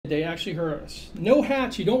They actually heard us. No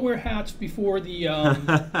hats. You don't wear hats before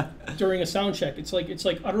the during a sound check. It's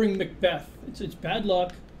like uttering Macbeth. It's bad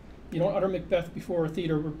luck. You don't utter Macbeth before a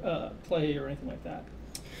theater play or anything like that.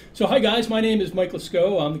 So hi guys, my name is Mike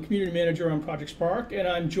Lescault. I'm the community manager on Project Spark, and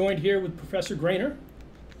I'm joined here with Professor Greiner.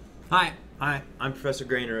 Hi, I'm Professor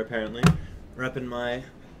Greiner, apparently, repping my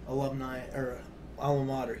alumni, or alma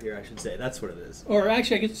mater here, I should say. That's what it is. Or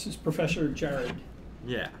actually, I guess it's Professor Jared.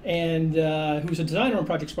 Yeah. And who's a designer on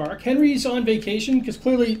Project Spark. Henry's on vacation because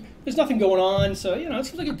clearly there's nothing going on, so it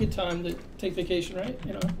seems like a good time to take vacation, right?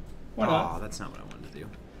 Why not? Oh, that's not what I wanted to do.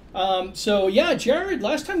 So yeah, Jared.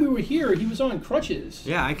 Last time we were here, he was on crutches.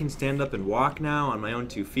 Yeah, I can stand up and walk now on my own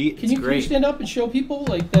 2 feet. Can you stand up and show people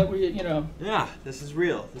like that? Yeah, this is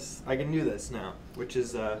real. I can do this now, which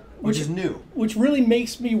is new. Which really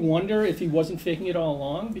makes me wonder if he wasn't faking it all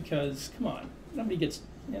along. Because come on, nobody gets.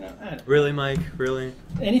 I don't. Really, Mike? Really?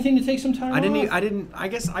 Anything to take some time off? I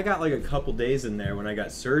guess I got like a couple days in there when I got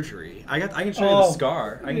surgery. I can show you the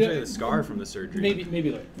scar. I can show you the scar from the surgery.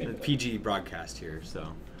 Maybe later. PG broadcast here, so.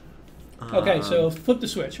 Okay, so flip the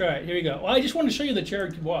switch. All right, here we go. Well, I just wanted to show you that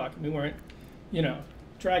Jared could walk. We weren't,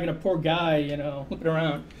 dragging a poor guy, flipping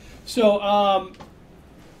around. So,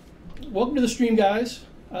 welcome to the stream, guys.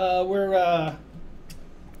 We're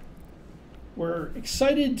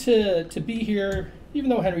excited to be here, even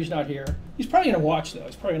though Henry's not here. He's probably going to watch, though.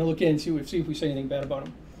 He's probably going to look in and see if we say anything bad about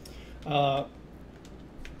him.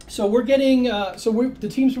 So we're getting, the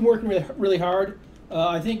team's been working really hard.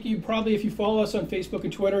 I think you probably, if you follow us on Facebook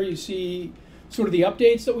and Twitter, you see sort of the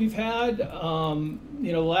updates that we've had.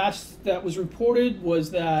 Last that was reported was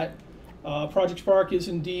that Project Spark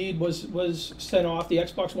was sent off. The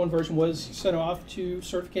Xbox One version was sent off to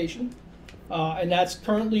certification, and that's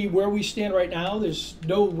currently where we stand right now. There's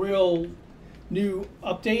no real new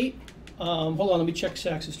update. Hold on, let me check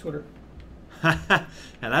Sax's Twitter. And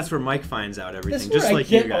that's where Mike finds out everything. That's where just I like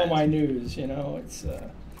get you guys. all my news. It's.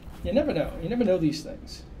 You never know. You never know these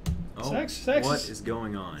things. Oh, Sax what is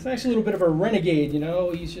going on? Sax is a little bit of a renegade,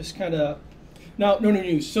 He's just kind of... No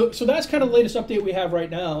news. So that's kind of the latest update we have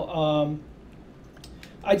right now.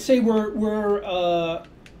 I'd say we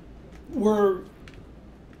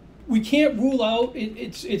can't rule out...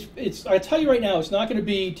 It's. I tell you right now, it's not going to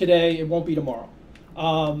be today. It won't be tomorrow.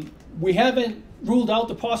 We haven't ruled out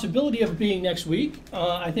the possibility of it being next week.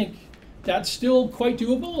 I think... That's still quite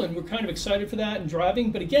doable, and we're kind of excited for that and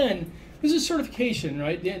driving. But again, this is certification,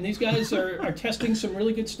 right? And these guys are testing some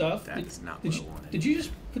really good stuff. That's not what I wanted. Did you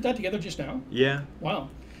just put that together just now? Yeah. Wow.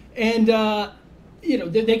 And,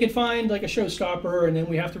 they could find like a showstopper, and then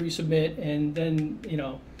we have to resubmit, and then,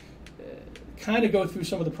 kind of go through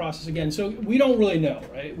some of the process again. So we don't really know,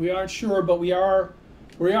 right? We aren't sure, but we are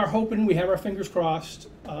hoping. We have our fingers crossed,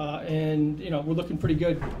 and, we're looking pretty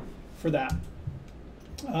good for that.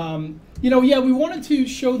 We wanted to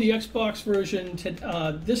show the Xbox version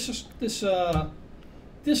to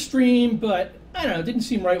this stream, but I don't know, it didn't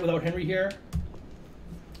seem right without Henry here.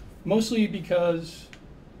 Mostly because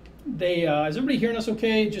is everybody hearing us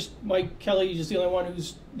okay? Just Mike Kelly is the only one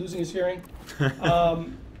who's losing his hearing.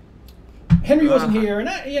 Henry wasn't here, and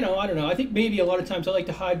I don't know. I think maybe a lot of times I like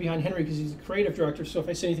to hide behind Henry because he's the creative director. So if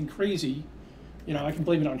I say anything crazy, I can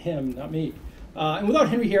blame it on him, not me. And without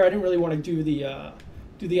Henry here, I didn't really want to do the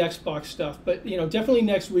Xbox stuff, but definitely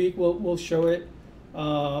next week we'll show it.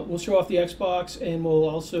 We'll show off the Xbox, and we'll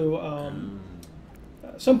also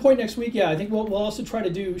some point next week. Yeah, I think we'll also try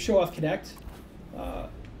to show off Kinect,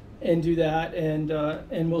 and do that,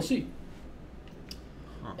 and we'll see.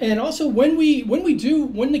 And also when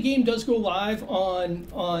the game does go live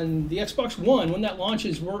on the Xbox One, when that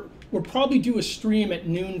launches, we'll probably do a stream at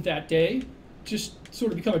noon that day. Just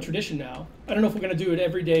sort of become a tradition now. I don't know if we're going to do it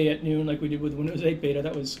every day at noon like we did with Windows 8 beta.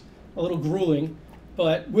 That was a little grueling,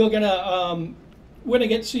 but we're gonna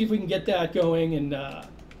see if we can get that going and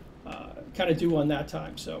kind of do on that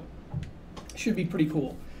time. So should be pretty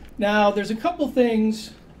cool. Now there's a couple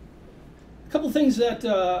things that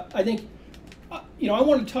I think I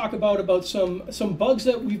want to talk about some bugs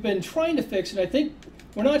that we've been trying to fix, and I think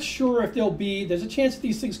we're not sure if there's a chance that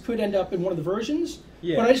these things could end up in one of the versions.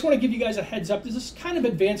 Yeah. But I just want to give you guys a heads up. This is kind of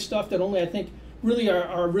advanced stuff that only I think really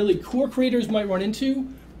our really core creators might run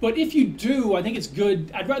into. But if you do, I think it's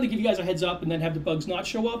good. I'd rather give you guys a heads up and then have the bugs not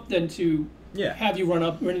show up than to have you run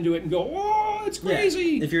into it and go, oh, it's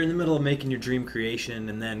crazy. Yeah. If you're in the middle of making your dream creation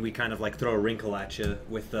and then we kind of like throw a wrinkle at you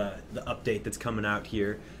with the update that's coming out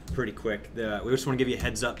here pretty quick, we just want to give you a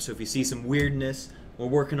heads up. So if you see some weirdness, we're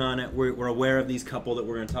working on it. We're aware of these couple that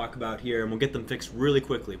we're going to talk about here, and we'll get them fixed really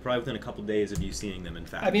quickly, probably within a couple days of you seeing them, in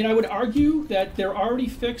fact. I mean, I would argue that they're already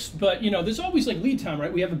fixed, but, there's always, like, lead time,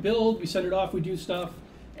 right? We have a build, we send it off, we do stuff,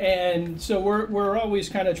 And so we're always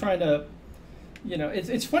kind of trying to,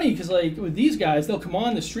 it's funny because like with these guys, they'll come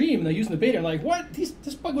on the stream and they're using the beta and like, what? This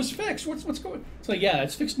bug was fixed. What's going? It's like, yeah,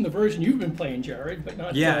 it's fixed in the version you've been playing, Jared, but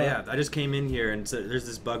not. Yeah. I just came in here and so there's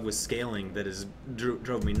this bug with scaling that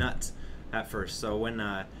drove me nuts at first. So when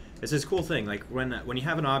it's this cool thing, like when you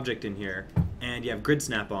have an object in here and you have grid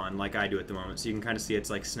snap on, like I do at the moment, so you can kind of see it's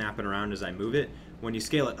like snapping around as I move it. When you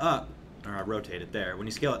scale it up, or I rotate it there. When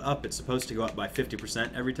you scale it up, it's supposed to go up by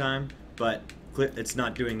 50% every time, but it's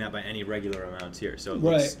not doing that by any regular amounts here, so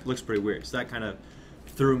it looks pretty weird. So that kind of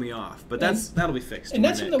threw me off, but that'll be fixed. And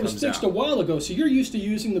that's something that was fixed a while ago. So you're used to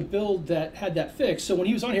using the build that had that fixed. So when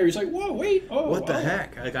he was on here, he's like, "Whoa, wait, what the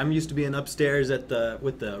heck?" Like I'm used to being upstairs with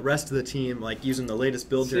the rest of the team, like using the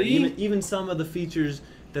latest build here. Even some of the features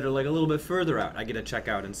that are like a little bit further out, I get to check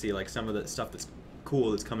out and see like some of the stuff that's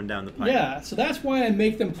cool that's coming down the pipe. Yeah, so that's why I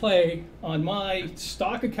make them play on my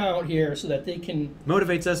stock account here so that they can...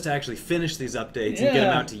 Motivates us to actually finish these updates and get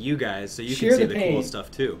them out to you guys so you can see the cool stuff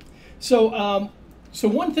too. So so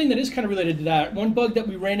one thing that is kind of related to that, one bug that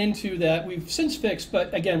we ran into that we've since fixed,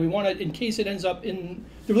 but again, we want to, in case it ends up in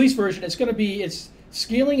the release version, it's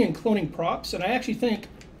scaling and cloning props, and I actually think,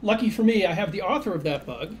 lucky for me, I have the author of that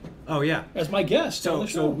bug. Oh yeah, as my guest on the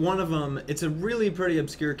show. So one of them, it's a really pretty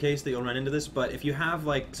obscure case that you'll run into this, but if you have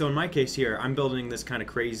like, so in my case here, I'm building this kind of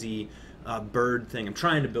crazy bird thing. I'm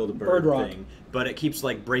trying to build a bird thing, but it keeps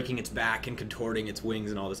like breaking its back and contorting its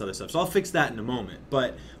wings and all this other stuff. So I'll fix that in a moment.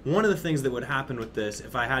 But one of the things that would happen with this,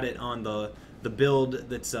 if I had it on the build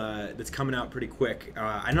that's coming out pretty quick,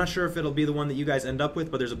 I'm not sure if it'll be the one that you guys end up with,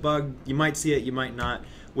 but there's a bug. You might see it, you might not.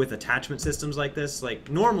 With attachment systems like this, like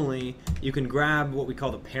normally you can grab what we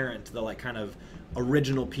call the parent, the like kind of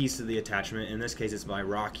original piece of the attachment. In this case, it's my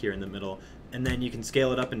rock here in the middle, and then you can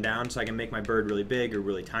scale it up and down, so I can make my bird really big or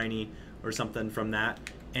really tiny or something from that.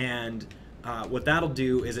 And what that'll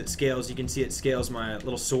do is it scales. You can see it scales my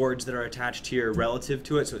little swords that are attached here relative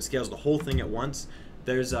to it, so it scales the whole thing at once.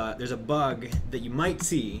 There's a bug that you might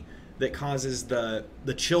see that causes the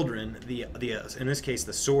children, in this case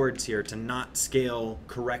the swords here, to not scale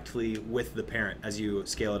correctly with the parent as you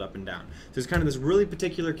scale it up and down. So it's kind of this really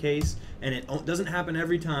particular case, and it doesn't happen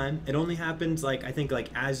every time. It only happens like, I think, like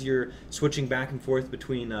as you're switching back and forth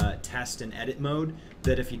between test and edit mode,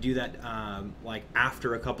 that if you do that like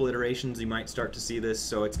after a couple iterations, you might start to see this.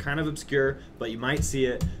 So it's kind of obscure, but you might see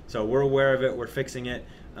it. So we're aware of it, we're fixing it.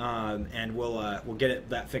 And we'll get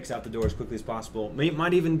that fixed out the door as quickly as possible. It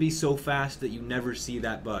might even be so fast that you never see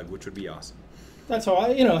that bug, which would be awesome. That's how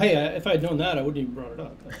hey, if I had known that, I wouldn't even brought it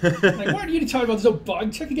up. Like, why do you talk about this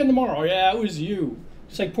bug? Check again tomorrow. Yeah, it was you.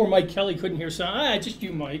 Just like poor Mike Kelly couldn't hear sound. Just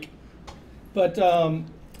you, Mike. But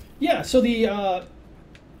yeah, so the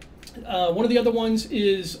one of the other ones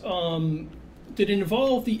is did it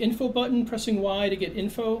involve the info button, pressing Y to get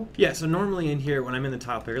info? Yeah, so normally in here, when I'm in the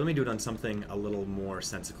top here, let me do it on something a little more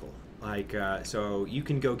sensical. Like, so you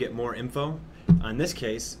can go get more info. In this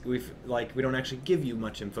case, we don't actually give you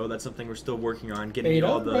much info. That's something we're still working on, getting you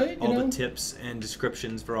all the tips and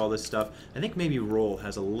descriptions for all this stuff. I think maybe Roll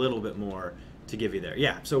has a little bit more to give you there.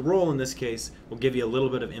 Yeah, so Roll in this case will give you a little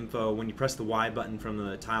bit of info. When you press the Y button from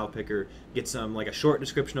the tile picker, get some like a short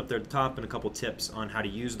description up there at the top and a couple tips on how to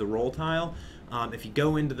use the Roll tile. If you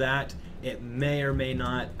go into that, it may or may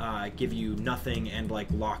not give you nothing and like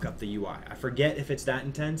lock up the UI. I forget if it's that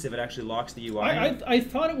intense, if it actually locks the UI. I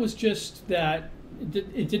thought it was just that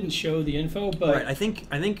it didn't show the info, but right. I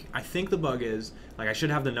think the bug is like, I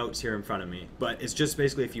should have the notes here in front of me, but it's just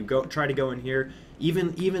basically if you try to go in here,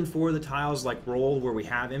 even for the tiles like Roll where we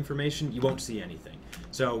have information, you won't see anything.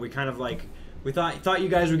 So we kind of like. We thought you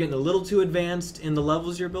guys were getting a little too advanced in the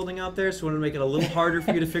levels you're building out there, so we wanted to make it a little harder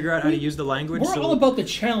for you to figure out how to use the language. We're all about the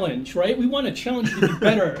challenge, right? We want to challenge you to be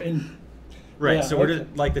better. Right, yeah, so we're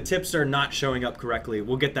just, like the tips are not showing up correctly.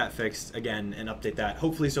 We'll get that fixed again and update that,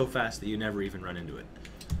 hopefully so fast that you never even run into it.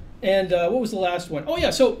 And what was the last one? Oh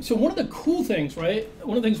yeah, so one of the cool things, right?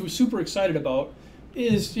 One of the things we're super excited about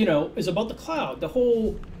is about the cloud. The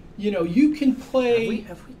whole, you can play.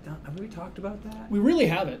 Have we talked about that? We really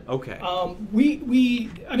haven't. Okay.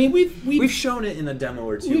 We've shown it in a demo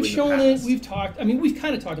or two. We've shown it. We've talked. We've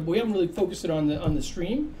kind of talked about it, but we haven't really focused it on the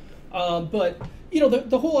stream. But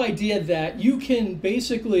the whole idea that you can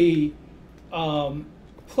basically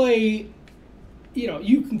play.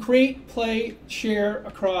 You can create, play, share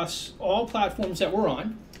across all platforms that we're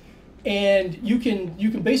on, and you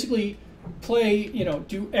can basically play.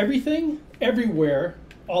 Do everything everywhere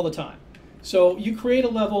all the time. So you create a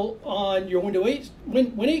level on your Windows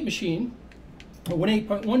 8 machine, or Win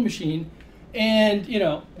 8.1 machine, and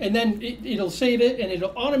then it'll save it, and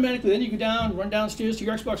it'll automatically, then you go down, run downstairs to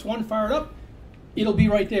your Xbox One, fire it up, it'll be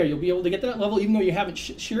right there. You'll be able to get that level even though you haven't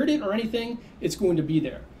shared it or anything. It's going to be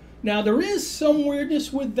there. Now there is some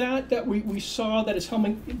weirdness with that we saw that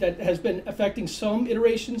has been affecting some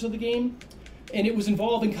iterations of the game, and it was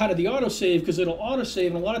involving kind of the autosave, because it'll autosave,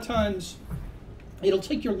 and a lot of times it'll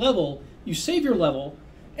take your level, you save your level,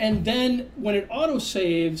 and then when it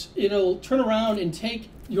autosaves, it'll turn around and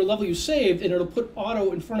take your level you saved, and it'll put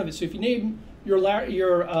auto in front of it. So if you name your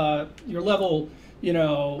level,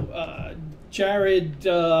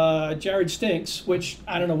 Jared Stinks, which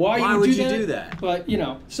I don't know why you would do that, but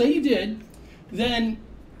say you did, then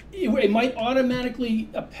it might automatically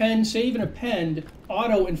save and append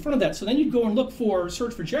auto in front of that. So then you'd go and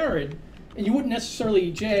search for Jared, and you wouldn't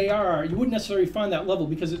necessarily find that level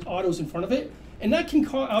because it autos in front of it. And that can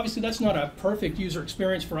cause, obviously that's not a perfect user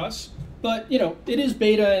experience for us, but it is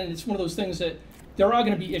beta, and it's one of those things that there are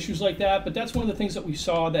going to be issues like that, but that's one of the things that we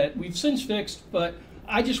saw that we've since fixed. But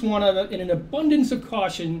I just want to, in an abundance of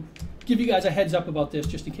caution, give you guys a heads up about this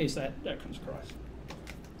just in case that comes across.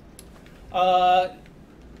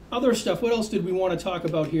 Other stuff, what else did we want to talk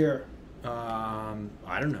about here? I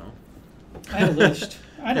don't know. I had a list.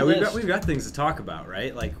 We've got things to talk about,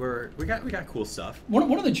 right? Like we got cool stuff.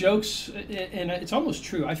 One of the jokes, and it's almost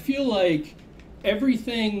true, I feel like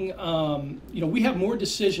everything, we have more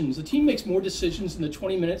decisions. The team makes more decisions in the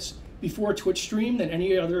 20 minutes before a Twitch stream than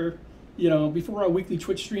any other, before our weekly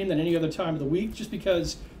Twitch stream than any other time of the week, just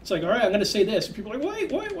because it's like, all right, I'm going to say this. And people are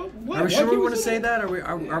like, wait, what? Are we sure we want to say that?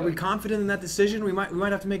 Are we confident in that decision? We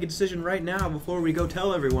might have to make a decision right now before we go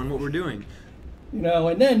tell everyone what we're doing.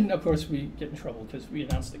 And then, of course, we get in trouble because we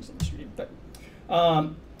announce things on the stream. But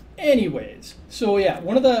anyways, so yeah,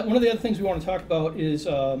 one of the other things we want to talk about is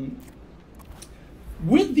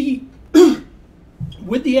with the launch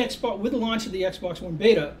of the Xbox One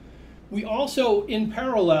beta, we also, in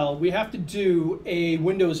parallel, we have to do a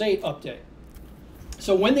Windows 8 update.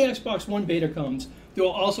 So when the Xbox One beta comes, there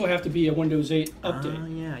will also have to be a Windows 8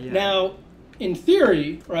 update. Yeah. Now, in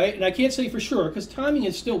theory, right, and I can't say for sure because timing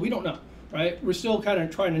is still, we don't know, right? We're still kind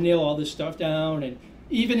of trying to nail all this stuff down, and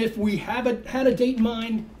even if we had a date in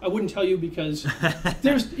mind, I wouldn't tell you because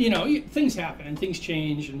there's, things happen and things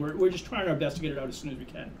change, and we're just trying our best to get it out as soon as we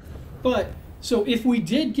can. But so if we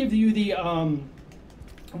did give you the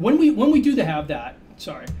when we do have that,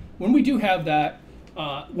 when we do go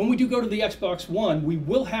to the Xbox One, we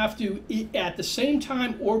will have to at the same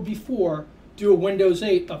time or before do a Windows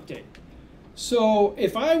 8 update. So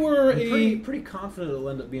if I were pretty confident it'll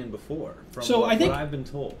end up being before, from I think, what I've been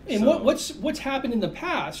told. And what's happened in the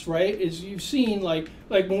past, right, is you've seen like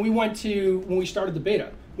when we started the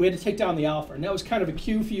beta, we had to take down the alpha, and that was kind of a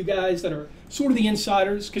cue for you guys that are sort of the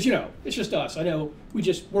insiders, because it's just us. I know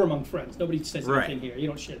we're among friends. Nobody says anything here. You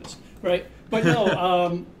don't share this, right? But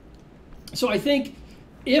no. So I think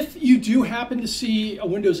if you do happen to see a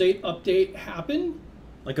Windows 8 update happen,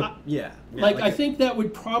 I think that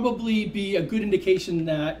would probably be a good indication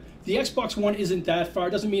that the Xbox One isn't that far.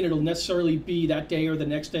 It doesn't mean it'll necessarily be that day or the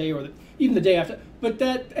next day or even the day after, but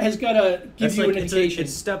that has got to give you an indication.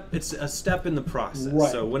 It's a step in the process.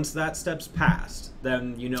 Right. So once that step's passed,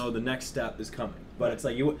 then the next step is coming. But it's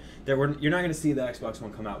like you're not going to see the Xbox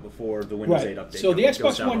One come out before the Windows 8 update. So the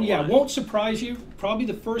Xbox One, won't surprise you. Probably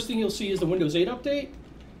the first thing you'll see is the Windows 8 update.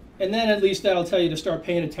 And then at least that'll tell you to start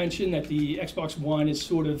paying attention that the Xbox One is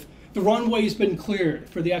sort of, the runway's been cleared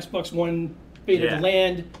for the Xbox One beta to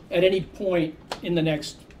land at any point in the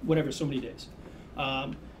next whatever, so many days.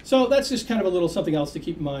 So that's just kind of a little something else to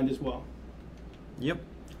keep in mind as well. Yep.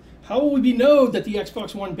 How will we know that the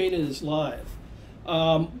Xbox One beta is live?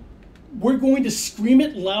 We're going to scream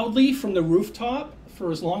it loudly from the rooftop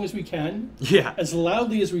for as long as we can. Yeah. As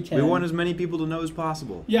loudly as we can. We want as many people to know as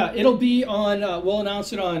possible. Yeah, it'll be on, we'll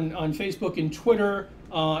announce it on Facebook and Twitter.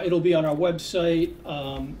 It'll be on our website.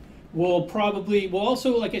 We'll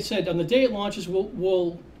also, like I said, on the day it launches,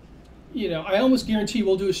 we'll I almost guarantee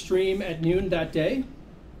we'll do a stream at noon that day.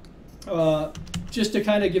 Just to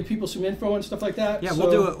kind of give people some info and stuff like that. Yeah,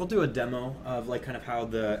 we'll do a demo of like kind of how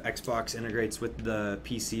the Xbox integrates with the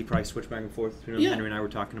PC. Probably switch back and forth. Henry and I were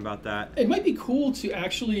talking about that. It might be cool to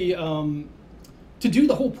actually to do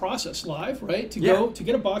the whole process live, right? To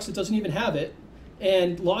get a box that doesn't even have it,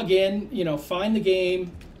 and log in. Find the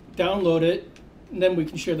game, download it, and then we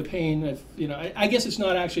can share the pain. If I guess it's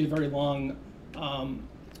not actually a very long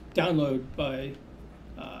download by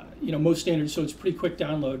most standards, so it's a pretty quick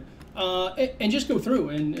download. And just go through,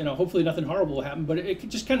 and hopefully nothing horrible will happen. But it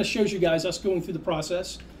just kind of shows you guys us going through the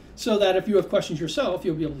process, so that if you have questions yourself,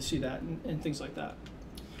 you'll be able to see that and things like that.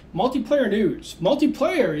 Multiplayer news.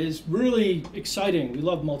 Multiplayer is really exciting. We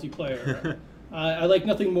love multiplayer. I like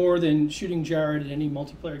nothing more than shooting Jared in any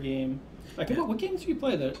multiplayer game. What games do you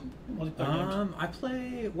play that multiplayer games? I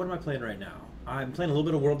play. What am I playing right now? I'm playing a little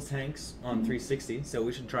bit of World of Tanks on 360, so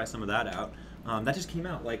we should try some of that out. That just came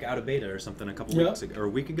out like out of beta or something a couple weeks ago, or a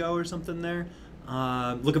week ago or something there.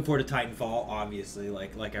 Looking forward to Titanfall, obviously,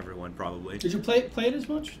 like everyone probably. Did you play it as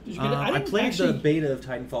much? Did you get it? I played the beta of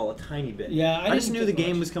Titanfall a tiny bit. Yeah, I just knew the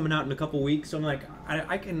game was coming out in a couple weeks, so I'm like,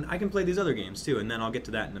 I can play these other games too, and then I'll get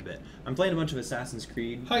to that in a bit. I'm playing a bunch of Assassin's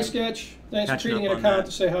Creed. Hi, Sketch. Thanks for creating an account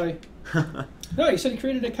to say hi. No, he said he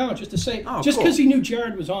created an account just to say, just because he knew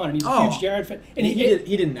Jared was on, and he's a huge Jared fan. And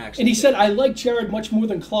he didn't actually. And he said, I like Jared much more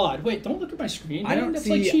than Claude. Wait, don't look at my screen. I don't That's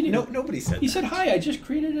see. like cheating. No, nobody said He that. said, hi, I just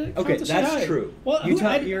created an account to say hi. Okay, that's true. Well,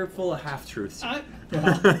 you're full of half-truths.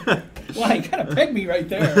 Well, he kind of pegged me right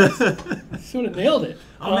there. Sort of nailed it.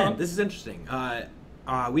 Oh, man, this is interesting.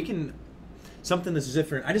 We can... Something that's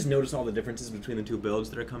different. I just noticed all the differences between the two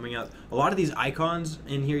builds that are coming out. A lot of these icons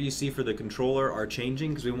in here you see for the controller are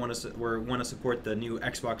changing because we want to support the new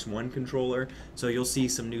Xbox One controller. So you'll see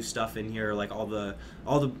some new stuff in here, like all the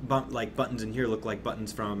buttons in here look like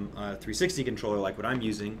buttons from a 360 controller, like what I'm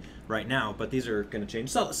using right now. But these are going to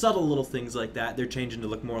change. Subtle little things like that. They're changing to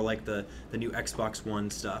look more like the new Xbox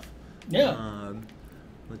One stuff. Yeah.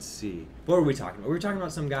 Let's see. What were we talking about? We were talking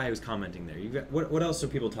about some guy who was commenting there. What else are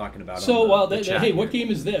people talking about? So, the chat hey, here? what game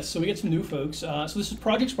is this? So we get some new folks. So this is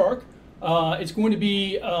Project Spark. It's going to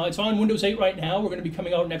be, it's on Windows 8 right now. We're going to be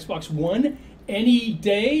coming out on Xbox One any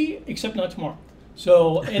day, except not tomorrow.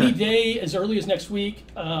 So any day as early as next week.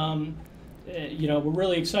 We're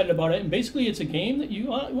really excited about it. And basically, it's a game that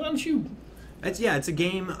why don't you... It's a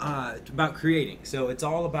game about creating. So it's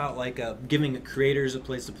all about giving creators a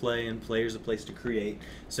place to play and players a place to create.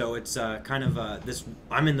 So it's kind of this.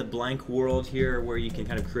 I'm in the blank world here where you can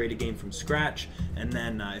kind of create a game from scratch, and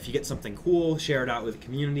then if you get something cool, share it out with the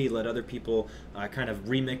community. Let other people kind of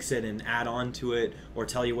remix it and add on to it, or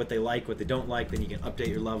tell you what they like, what they don't like. Then you can update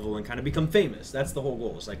your level and kind of become famous. That's the whole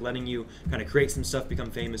goal. It's like letting you kind of create some stuff,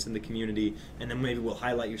 become famous in the community, and then maybe we'll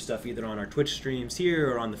highlight your stuff either on our Twitch streams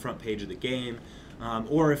here or on the front page of the game.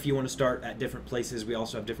 Or if you want to start at different places, we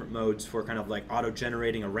also have different modes for kind of like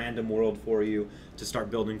auto-generating a random world for you to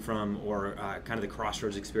start building from, or kind of the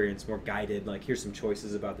Crossroads experience, more guided, like here's some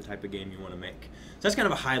choices about the type of game you want to make. So that's kind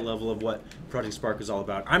of a high level of what Project Spark is all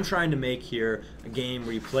about. I'm trying to make here a game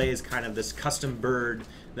where you play as kind of this custom bird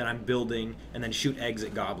that I'm building and then shoot eggs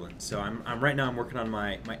at goblins. So right now I'm working on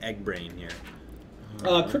my egg brain here.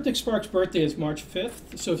 Cryptic Spark's birthday is March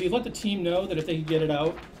 5th, so if you let the team know that if they can get it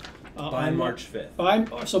out, by March 5th. By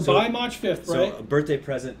March 5th, right? So a birthday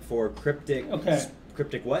present for Cryptic. Okay.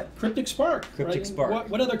 Cryptic what? Cryptic Spark. Cryptic right? Spark.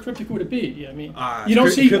 What other cryptic would it be? I mean, you don't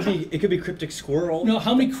see. It could be Cryptic Squirrel. No,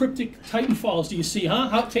 how many Cryptic Titanfalls do you see?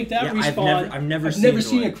 Huh? Take that, Respawn. I've never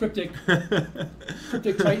seen a Cryptic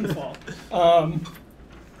Titanfall.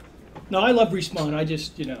 No, I love Respawn. I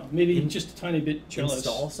just, maybe just a tiny bit jealous.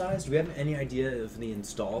 Install size? Do we have any idea of the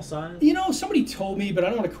install size? Somebody told me, but I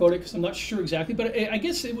don't want to quote it because I'm not sure exactly. But I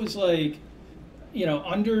guess it was like,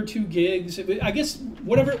 under 2 gigs. I guess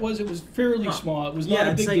whatever it was fairly small. It was not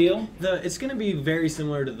a big deal. It's going to be very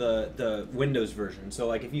similar to the Windows version. So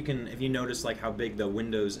like if you notice like how big the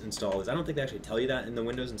Windows install is, I don't think they actually tell you that in the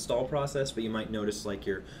Windows install process, but you might notice like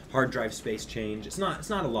your hard drive space change. It's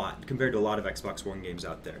not a lot compared to a lot of Xbox One games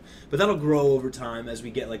out there. But that'll grow over time as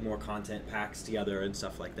we get like more content packs together and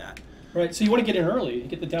stuff like that. Right. So you want to get in early,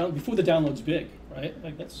 get before the download's big, right?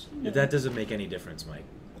 Like that's. That doesn't make any difference, Mike.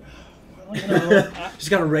 Just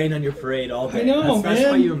gotta rain on your parade all day. I know, man.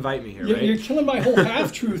 That's why you invite me here, right? You're killing my whole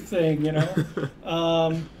half-truth thing,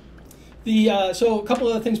 So a couple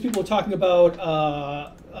of other things people are talking about.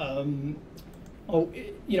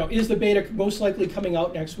 Is the beta most likely coming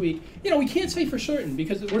out next week? We can't say for certain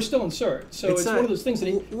because we're still in cert. So it's one of those things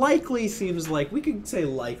that likely seems like we could say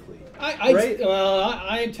likely. Right?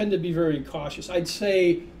 I tend to be very cautious. I'd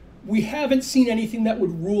say we haven't seen anything that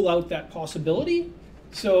would rule out that possibility.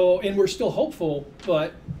 So, and we're still hopeful,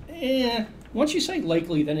 but once you say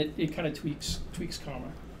likely, then it kind of tweaks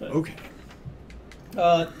karma. But, okay.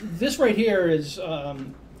 This right here is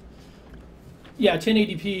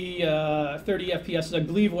 1080p, 30 FPS. I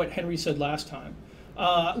believe what Henry said last time.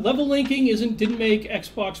 Level linking didn't make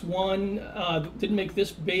Xbox One, didn't make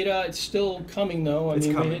this beta. It's still coming though. It's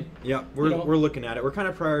coming. We're looking at it. We're kind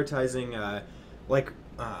of prioritizing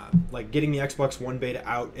like getting the Xbox One beta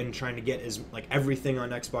out and trying to get everything on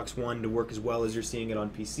Xbox One to work as well as you're seeing it on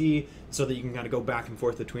PC, so that you can kind of go back and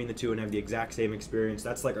forth between the two and have the exact same experience.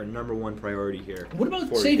 That's like our #1 priority here. What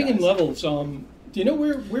about saving in levels? Do you know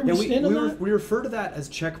where we stand on that? We refer to that as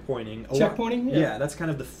checkpointing. Checkpointing? Yeah, that's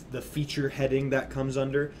kind of the feature heading that comes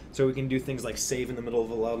under. So we can do things like save in the middle of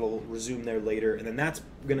a level, resume there later, and then that's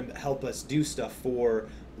going to help us do stuff for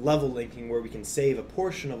level linking, where we can save a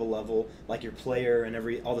portion of a level, like your player and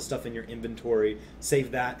all the stuff in your inventory,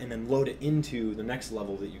 save that, and then load it into the next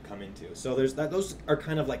level that you come into. So there's that. Those are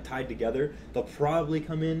kind of like tied together. They'll probably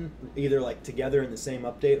come in either like together in the same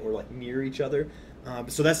update or like near each other.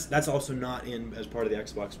 So that's also not in as part of the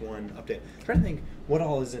Xbox One update. I'm trying to think what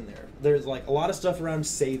all is in there. There's like a lot of stuff around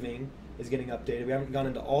saving is getting updated. We haven't gone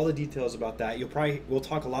into all the details about that. We'll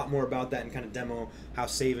talk a lot more about that and kind of demo how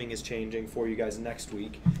saving is changing for you guys next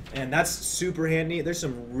week. And that's super handy. There's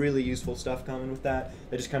some really useful stuff coming with that.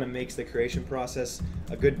 That just kind of makes the creation process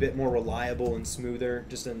a good bit more reliable and smoother.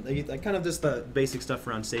 Just kind of just the basic stuff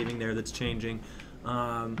around saving there that's changing.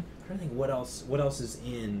 I'm trying to think what else is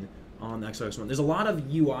in on the Xbox One. There's a lot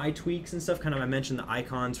of UI tweaks and stuff. Kind of, I mentioned the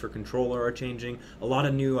icons for controller are changing. A lot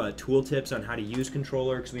of new tool tips on how to use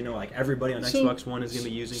controller, because we know like everybody on Xbox One is going to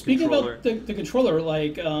be using controller. Speaking about the controller,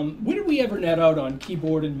 like when did we ever net out on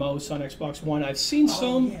keyboard and mouse on Xbox One? I've seen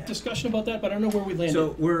some discussion about that, but I don't know where we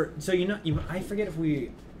landed. I forget if I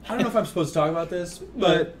don't know if I'm supposed to talk about this,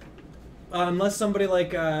 but unless somebody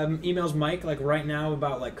like emails Mike like right now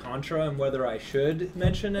about like Contra and whether I should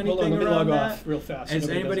mention anything. Hold on, let me around log that. off real fast. Is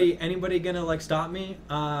anybody gonna like stop me?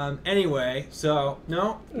 Anyway, so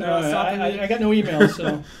no, I got no emails.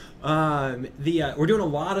 So we're doing a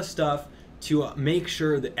lot of stuff to make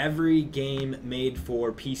sure that every game made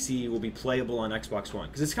for PC will be playable on Xbox One,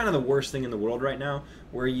 because it's kind of the worst thing in the world right now,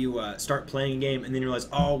 where you start playing a game and then you realize,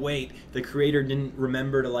 oh wait, the creator didn't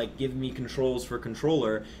remember to like give me controls for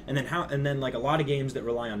controller, and then like a lot of games that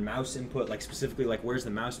rely on mouse input, like specifically like where's the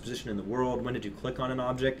mouse position in the world, when did you click on an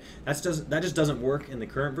object, that just doesn't work in the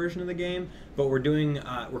current version of the game. But we're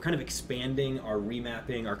kind of expanding our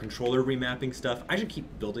remapping, our controller remapping stuff. I should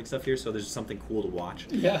keep building stuff here so there's something cool to watch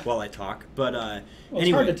while I talk. But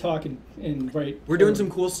it's hard to talk in right. We're doing some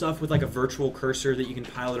cool stuff with like a virtual cursor that you can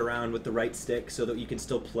pilot around with the right stick, so that you can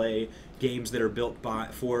still play games that are built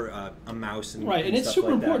for a mouse and right. And it's stuff super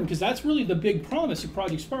like important, because that's really the big promise of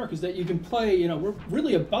Project Spark, is that you can play. We're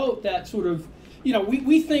really about that sort of.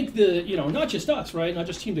 We think not just us, right? Not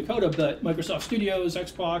just Team Dakota, but Microsoft Studios,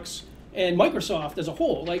 Xbox, and Microsoft as a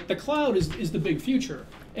whole. Like the cloud is the big future,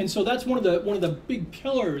 and so that's one of the big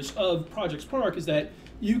pillars of Project Spark, is that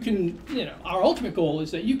you can, our ultimate goal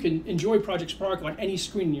is that you can enjoy Project Spark on any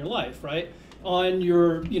screen in your life, right? On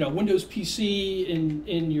your, Windows PC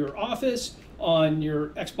in your office, on your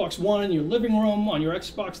Xbox One in your living room, on your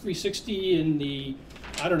Xbox 360 in the,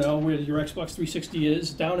 I don't know where your Xbox 360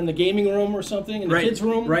 is, down in the gaming room or something, in the kids'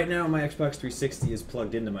 room. Right now, my Xbox 360 is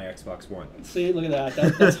plugged into my Xbox One. See, look at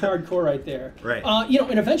that. That's hardcore right there. Right.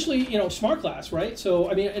 And eventually, Smart Glass, right? So,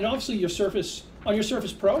 and obviously your Surface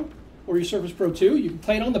Pro or your Surface Pro 2, you can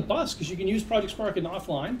play it on the bus, because you can use Project Spark in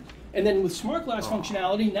offline. And then with Smart Glass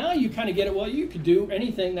functionality, now you kind of get it. Well, you could do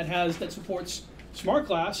anything that supports Smart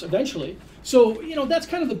Glass eventually. So, that's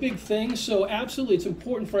kind of the big thing. So absolutely, it's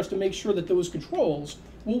important for us to make sure that those controls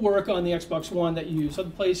will work on the Xbox One that you use other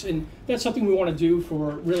place. And that's something we want to do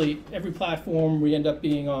for really every platform we end up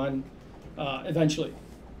being on eventually.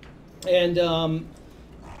 And,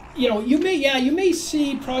 you may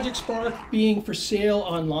see Project Spark being for sale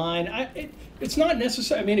online. It's not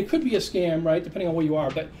necessary. I mean, it could be a scam, right, depending on where you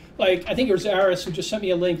are. But like, I think it was Aris who just sent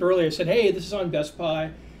me a link earlier. Said, "Hey, this is on Best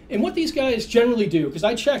Buy." And what these guys generally do, because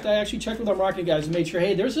I actually checked with our marketing guys and made sure,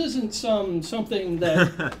 hey, this isn't something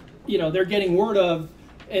that they're getting word of.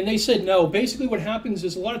 And they said no. Basically, what happens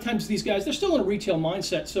is a lot of times these guys, they're still in a retail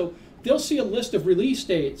mindset, so they'll see a list of release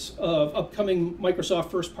dates of upcoming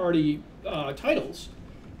Microsoft first-party titles.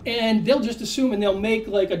 And they'll just assume, and they'll make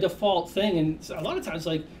like a default thing, and a lot of times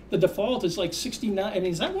like the default is like 69. I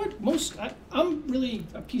mean, is that what most? I'm really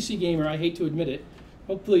a PC gamer. I hate to admit it.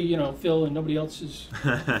 Hopefully, Phil and nobody else is,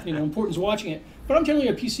 important is watching it. But I'm generally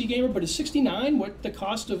a PC gamer. But is 69 what the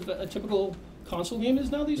cost of a typical console game is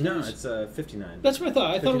now these days? No, it's 59. That's what I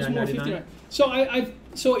thought. I thought it was more 59. So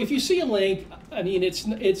so if you see a link, I mean,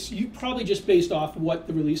 it's you probably just based off what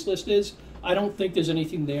the release list is. I don't think there's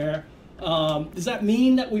anything there. Does that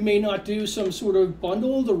mean that we may not do some sort of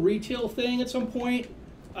bundled or retail thing at some point?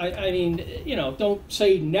 I mean, don't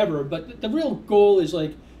say never, but the real goal is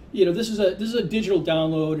like, this is a digital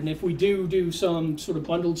download, and if we do some sort of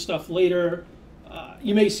bundled stuff later,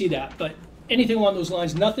 you may see that. But anything along those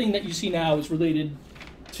lines, nothing that you see now is related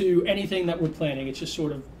to anything that we're planning. It's just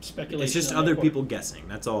sort of speculation. It's just other people guessing.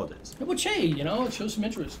 That's all it is. Which, hey, you know, it shows some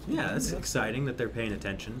interest. Yeah, that's exciting that they're paying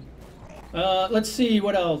attention. Let's see,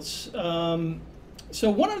 what else? So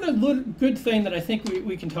one other good thing that I think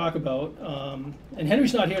we can talk about, and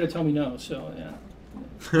Henry's not here to tell me no, so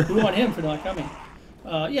yeah, we want him for not coming.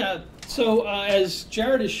 Yeah, so as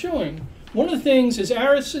Jared is showing, one of the things is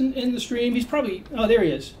Aris in the stream, he's probably, oh, there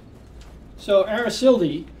he is. So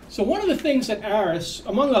Arisildi. So one of the things that Aris,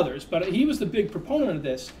 among others, but he was the big proponent of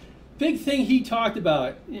this, big thing he talked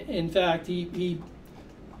about, in fact, he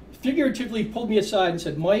figuratively pulled me aside and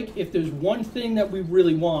said, Mike, if there's one thing that we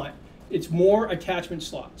really want, it's more attachment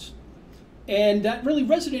slots. And that really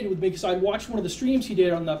resonated with me because I watched one of the streams he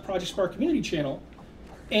did on the Project Spark community channel.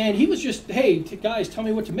 And he was just, hey, guys, tell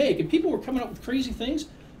me what to make. And people were coming up with crazy things.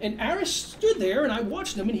 And Aris stood there and I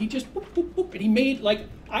watched him and he just boop, boop, boop. And he made, like,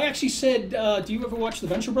 I actually said, do you ever watch the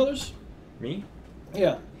Venture Brothers? Me?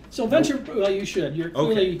 Yeah. So Venture, well, you should. You're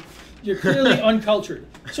clearly uncultured.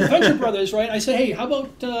 So Venture Brothers, right? I said, hey, how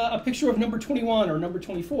about a picture of number 21 or number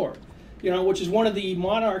 24? You know, which is one of the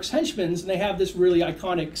Monarch's henchmen, and they have this really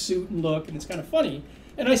iconic suit and look, and it's kind of funny.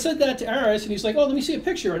 And I said that to Aris, and he's like, oh, let me see a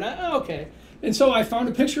picture. And okay. And so I found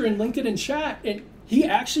a picture and linked it in chat, and he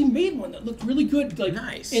actually made one that looked really good, like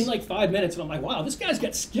nice. In like 5 minutes. And I'm like, wow, this guy's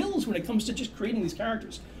got skills when it comes to just creating these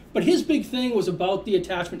characters. But his big thing was about the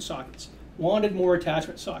attachment sockets. Wanted more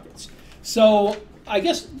attachment sockets. So I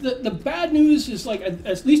guess the bad news is, like,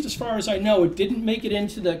 at least as far as I know, it didn't make it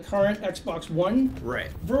into the current Xbox One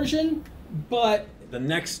version, but the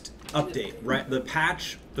next update, right?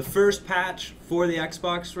 The first patch for the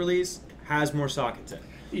Xbox release has more sockets in.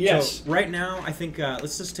 Yes. So right now, I think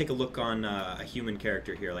let's just take a look on a human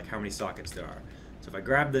character here, like how many sockets there are. So if I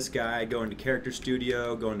grab this guy, go into Character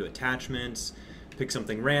Studio, go into Attachments, pick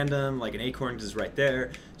something random, like an acorn is right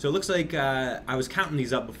there. So it looks like I was counting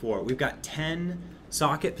these up before. We've got 10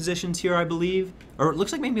 socket positions here, I believe. Or it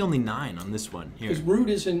looks like maybe only 9 on this one here. Because root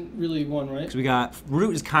isn't really one, right? So we got,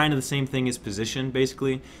 root is kind of the same thing as position,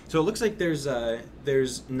 basically. So it looks like there's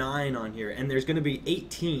 9 on here, and there's going to be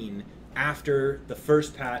 18 after the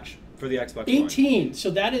first patch for the Xbox 18. One.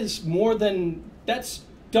 So that is more than, that's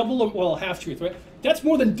double, well, half truth, right? That's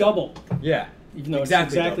more than double. Yeah. Even though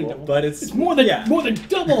exactly it's exactly double. But it's more than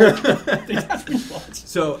double the attachment slots.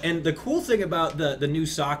 So, and the cool thing about the new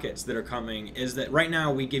sockets that are coming is that right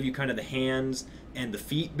now we give you kind of the hands and the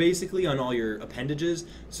feet basically on all your appendages.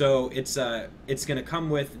 So it's going to come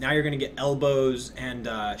with, now you're going to get elbows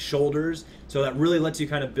and shoulders. So that really lets you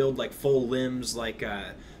kind of build like full limbs, like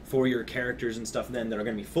for your characters and stuff. Then that are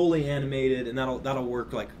going to be fully animated, and that'll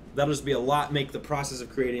work like. That'll just be make the process of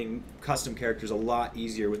creating custom characters a lot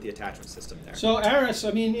easier with the attachment system there. So Aris,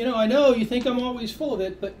 I mean, you know, I know you think I'm always full of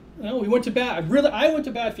it, but you know, we went to bat. I went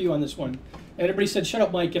to bat for you on this one, and everybody said, "Shut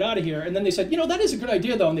up, Mike, get out of here." And then they said, "You know, that is a good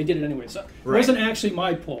idea, though," and they did it anyway. So it wasn't actually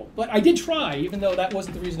my pull, but I did try, even though that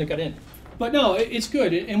wasn't the reason it got in. But no, it's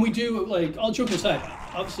good, and we do, like, all joking aside,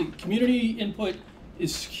 obviously community input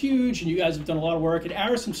is huge, and you guys have done a lot of work, and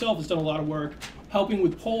Aris himself has done a lot of work helping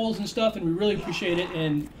with polls and stuff, and we really appreciate it.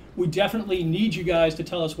 And we definitely need you guys to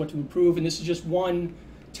tell us what to improve, and this is just one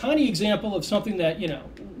tiny example of something that, you know,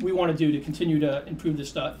 we want to do to continue to improve this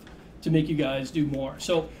stuff to make you guys do more.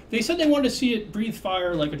 So they said they wanted to see it breathe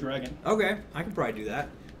fire like a dragon. Okay, I can probably do that.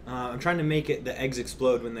 I'm trying to make the eggs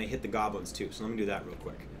explode when they hit the goblins too, so let me do that real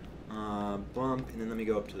quick. Bump, and then let me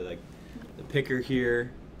go up to the picker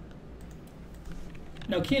here.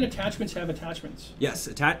 Now, can attachments have attachments? Yes,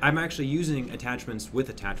 I'm actually using attachments with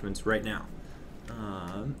attachments right now.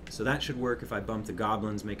 So that should work if I bump the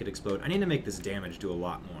goblins, make it explode. I need to make this damage do a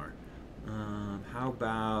lot more. How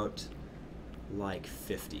about like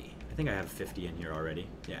 50? I think I have 50 in here already.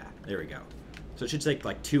 Yeah, there we go. So it should take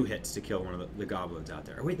like 2 hits to kill one of the goblins out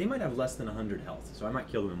there. Or wait, they might have less than 100 health, so I might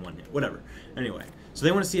kill them in 1 hit. Whatever. Anyway, so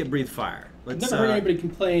they want to see it breathe fire. I've never heard anybody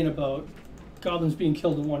complain about goblins being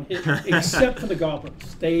killed in 1 hit, except for the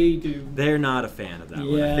goblins. They do. They're not a fan of that one.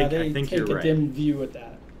 Yeah, I think you're right. Take a dim view at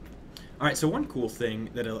that. All right, so one cool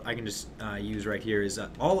thing that I can just use right here is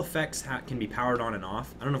all effects can be powered on and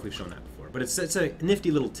off. I don't know if we've shown that before, but it's a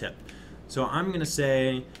nifty little tip. So I'm going to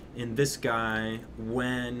say in this guy,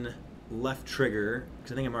 when left trigger,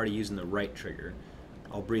 because I think I'm already using the right trigger,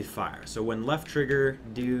 I'll breathe fire. So when left trigger,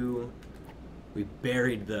 we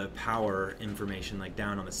buried the power information like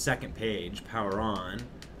down on the second page, power on,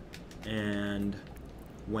 and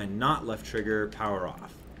when not left trigger, power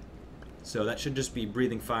off. So that should just be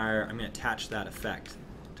breathing fire. I'm going to attach that effect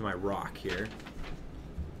to my rock here.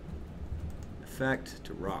 Effect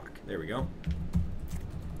to rock. There we go.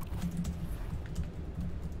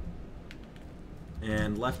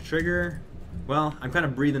 And left trigger. Well, I'm kind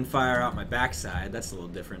of breathing fire out my backside. That's a little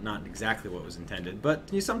different. Not exactly what was intended, but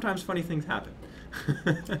sometimes funny things happen.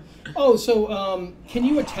 Oh, so can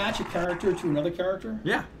you attach a character to another character?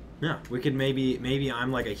 Yeah. Yeah, we could maybe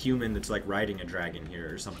I'm like a human that's like riding a dragon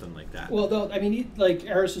here or something like that. Well, though, I mean, like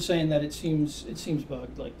Eris is saying that it seems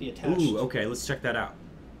bugged, like the attached. Ooh, okay, let's check that out.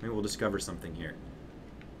 Maybe we'll discover something here.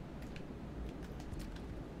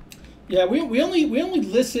 Yeah, we only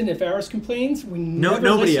listen if Eris complains. We never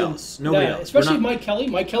nobody listen. else. Nobody else. Especially Mike Kelly.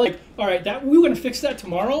 Mike Kelly, all right, that we were going to fix that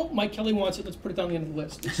tomorrow. Mike Kelly wants it. Let's put it down the end of the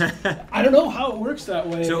list. I don't know how it works that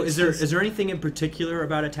way. So is there anything in particular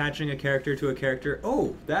about attaching a character to a character?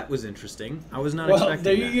 Oh, that was interesting. I was not expecting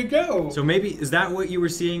there that. you go. So maybe is that what you were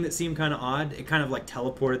seeing that seemed kind of odd? It kind of like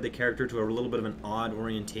teleported the character to a little bit of an odd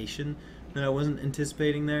orientation that I wasn't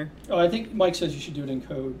anticipating there. Oh, I think Mike says you should do it in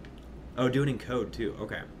code. Oh, do it in code too.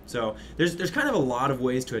 Okay, so there's kind of a lot of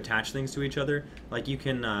ways to attach things to each other. Like you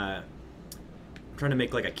can, I'm trying to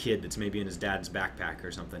make like a kid that's maybe in his dad's backpack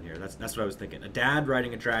or something here. That's what I was thinking. A dad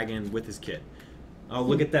riding a dragon with his kid. Oh,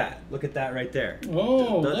 look at that! Look at that right there.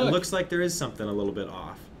 Oh, It looks like there is something a little bit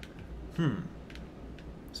off.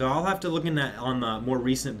 So I'll have to look in that on the more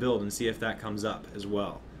recent build and see if that comes up as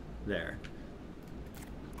well. There.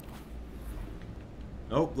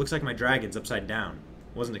 Oh, looks like my dragon's upside down.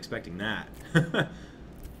 Wasn't expecting that.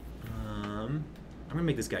 I'm gonna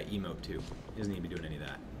make this guy emote too. He doesn't need to be doing any of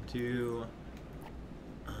that.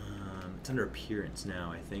 It's under appearance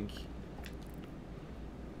now, I think.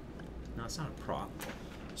 No, it's not a prop.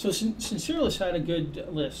 So Sincereless had a good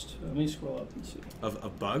list. Let me scroll up and see.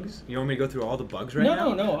 Of bugs? You want me to go through all the bugs right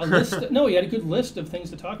now? No. A list. No, he had a good list of things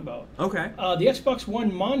to talk about. Okay. The Xbox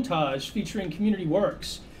One montage featuring Community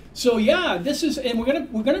Works. So yeah, this is, and we're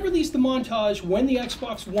gonna release the montage when the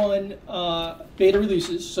Xbox One beta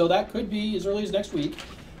releases. So that could be as early as next week.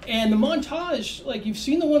 And the montage, like you've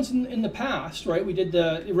seen the ones in the past, right? We did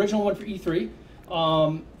the original one for E3,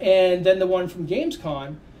 and then the one from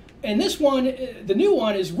Gamescom. And this one, the new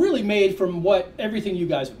one, is really made from everything you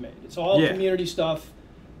guys have made. It's all community stuff,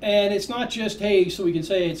 and it's not just hey, so we can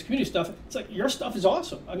say it's community stuff. It's like your stuff is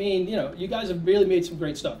awesome. I mean, you guys have really made some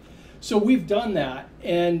great stuff. So we've done that,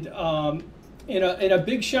 and a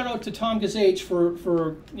big shout out to Tom Gazage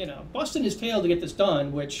for busting his tail to get this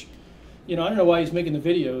done. Which, I don't know why he's making the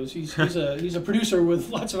videos. He's a producer with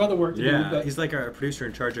lots of other work to do. Yeah, But he's like our producer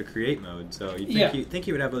in charge of create mode. So you think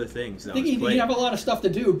he would have other things. I think he'd have a lot of stuff to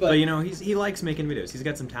do. But he likes making videos. He's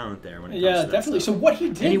got some talent there when it comes to that definitely. stuff. So what he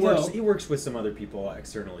did, and he works with some other people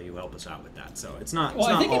externally who help us out with that. So it's not. Well,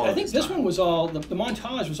 I think this time. one was all the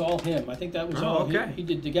montage was all him. I think that was all okay. he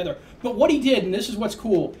did together. But what he did, and this is what's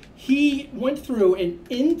cool, he went through and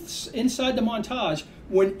inside the montage,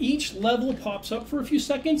 when each level pops up for a few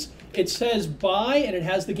seconds, it says "bye" and it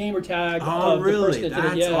has the gamer tag. Oh, of really? The person that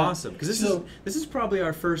did it. That's awesome. Because this is probably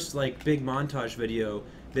our first like big montage video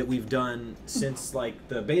that we've done since like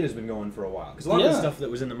the beta's been going for a while. Because a lot of the stuff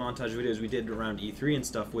that was in the montage videos we did around E3 and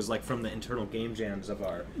stuff was like from the internal game jams of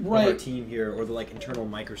our team here, or the like internal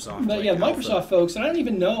Microsoft. But Microsoft folks, and I don't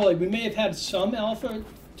even know. Like we may have had some alpha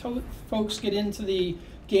folks get into the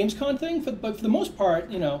Gamescom thing, but for the most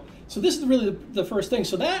part, So this is really the first thing.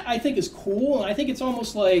 So that I think is cool, and I think it's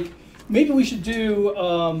almost like maybe we should do.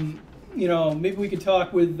 Maybe we could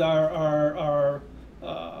talk with our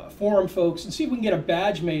forum folks and see if we can get a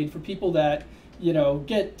badge made for people that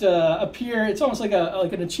get appear. It's almost like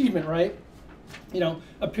an achievement, right?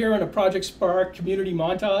 Appear in a Project Spark community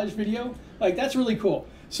montage video. Like that's really cool.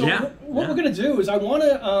 So what we're gonna do is I want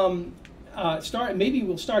to start. Maybe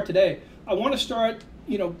we'll start today. I want to start,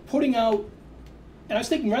 putting out. And I was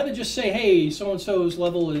thinking, rather just say, hey, so and so's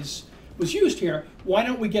level was used here. Why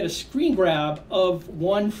don't we get a screen grab of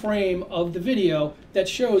one frame of the video that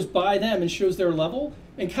shows by them and shows their level,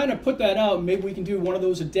 and kind of put that out. Maybe we can do one of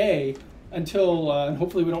those a day until, and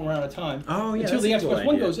hopefully we don't run out of time. Oh, yeah, until the that's a Xbox cool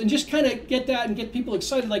One idea. goes, and just kind of get that and get people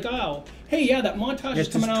excited, like, oh, hey, that montage is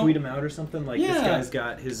coming out. Just tweet them out or something. Like this guy's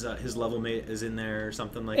got his level mate is in there or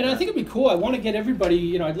something like that. And I think it'd be cool. I want to get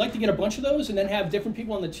everybody. I'd like to get a bunch of those, and then have different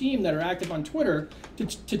people on the team that are active on Twitter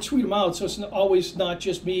to tweet them out. So it's always not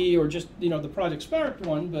just me or just the Project Spark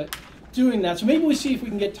one, but doing that. So maybe we see if we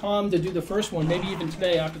can get Tom to do the first one, maybe even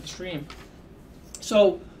today after the stream.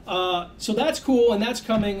 So that's cool, and that's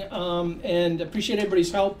coming, and appreciate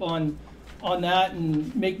everybody's help on that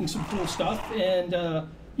and making some cool stuff. And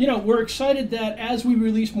we're excited that as we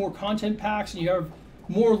release more content packs and you have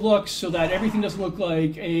more looks, so that everything doesn't look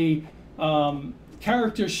like a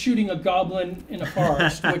character shooting a goblin in a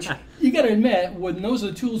forest, which you got to admit, when those are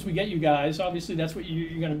the tools we get you guys, obviously that's what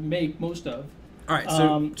you're going to make most of. All right,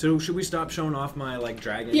 so should we stop showing off my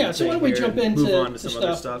dragon? Yeah, so why don't we jump into move on to some stuff.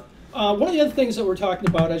 other stuff? one of the other things that we're talking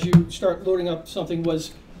about as you start loading up something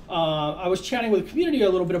was I was chatting with the community a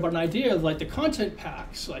little bit about an idea of like the content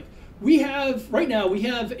packs. Like we have right now,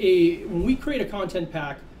 when we create a content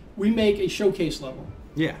pack, we make a showcase level.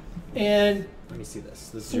 Yeah. And let me see this.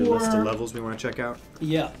 This is your list of levels we want to check out.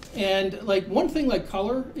 Yeah, and like one thing like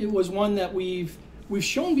color, it was one that we've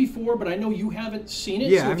shown before, but I know you haven't seen it.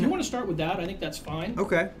 Yeah, so if you want to start with that, I think that's fine.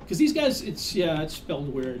 Okay. Because these guys, it's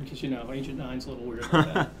spelled weird because Agent 9's a little weird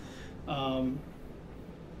like that. And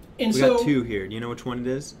we so got 2 here. Do you know which one it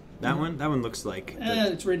is? That one? That one looks like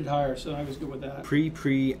it's rated higher, so I was good with that.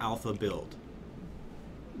 Pre-alpha build.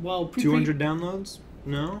 Well, 200 downloads?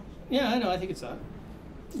 No? Yeah, I know. I think it's that.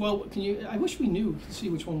 Well, can you? I wish we knew to see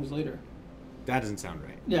which one was later. That doesn't sound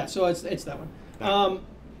right. Yeah, so it's that one.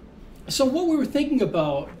 So what we were thinking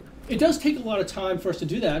about, it does take a lot of time for us to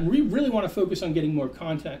do that, and we really want to focus on getting more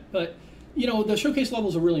content. But the showcase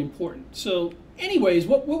levels are really important. So, anyways,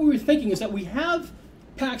 what we were thinking is that we have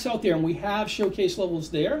packs out there and we have showcase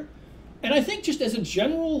levels there, and I think just as a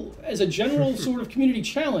general sort of community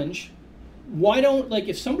challenge, why don't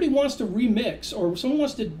if somebody wants to remix or someone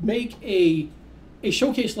wants to make a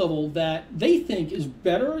showcase level that they think is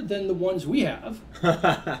better than the ones we have,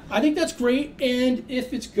 I think that's great. And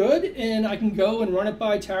if it's good and I can go and run it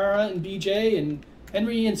by Tara and BJ and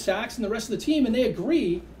Henry and Sax and the rest of the team and they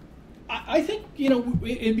agree, I think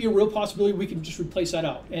it'd be a real possibility we could just replace that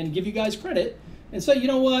out and give you guys credit and say, you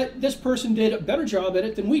know what, this person did a better job at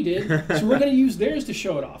it than we did, so we're going to use theirs to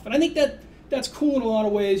show it off. And I think that's cool in a lot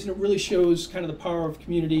of ways, and it really shows kind of the power of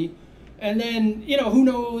community. And then, who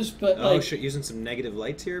knows, but shit, using some negative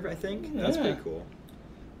lights here, I think. That's pretty cool.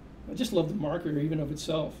 I just love the marker even of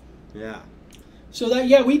itself. Yeah. So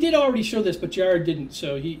that, we did already show this, but Jared didn't,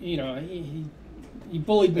 so he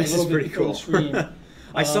bullied me a little bit before the stream.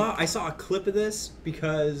 I saw a clip of this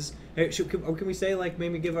because can we say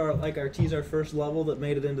maybe give our first level that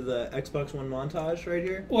made it into the Xbox One montage right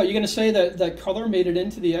here? Well, you're gonna say that color made it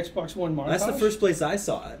into the Xbox One montage? That's the first place I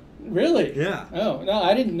saw it. Really? Yeah. Oh no,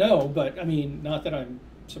 I didn't know, but I mean, not that I'm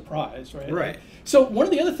surprised, right? Right. So one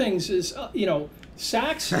of the other things is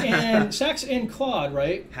Sax and Claude,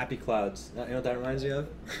 right? Happy Clouds. You know what that reminds you of?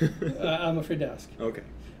 I'm afraid to ask. Okay.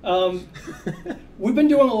 We've been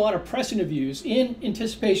doing a lot of press interviews in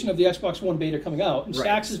anticipation of the Xbox One beta coming out. And right.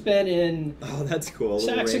 Sax has been in... Oh, that's cool.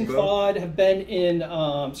 Sax and Claude have been in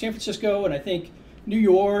San Francisco and I think New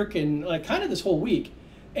York and kind of this whole week.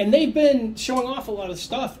 And they've been showing off a lot of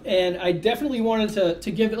stuff. And I definitely wanted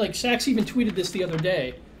to give it... Sax even tweeted this the other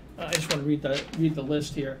day. I just want to read the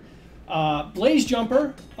list here. Blaze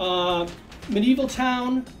Jumper, Medieval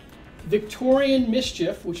Town, Victorian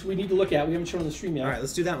Mischief, which we need to look at. We haven't shown on the stream yet. All right,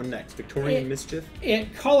 let's do that one next. Victorian Mischief.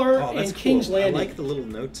 And Color and King's cool. Landing. I like the little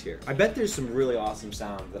notes here. I bet there's some really awesome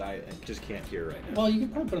sound that I just can't hear right now. Well, you can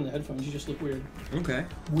probably put on the headphones. You just look weird. Okay.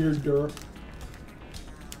 Weirder.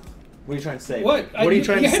 What are you trying to say? What? What are you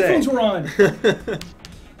trying to say? Your headphones were on.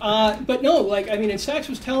 But no, and Sax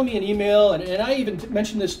was telling me an email, and I even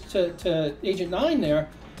mentioned this to Agent 9 there,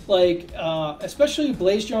 especially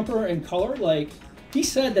Blaze Jumper and Color, he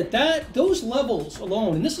said that those levels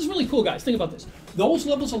alone, and this is really cool, guys, think about this, those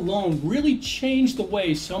levels alone really changed the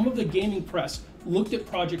way some of the gaming press looked at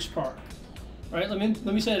Project Spark. Right? Let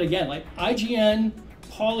me say it again. IGN,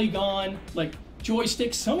 Polygon,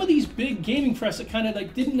 Joystick, some of these big gaming press that kind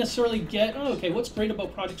of didn't necessarily get, what's great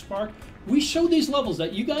about Project Spark? We showed these levels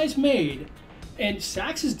that you guys made, and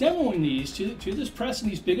Sax is demoing these to this press in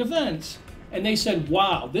these big events, and they said,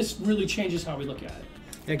 wow, this really changes how we look at it.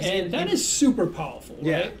 Yeah, and that is super powerful, right?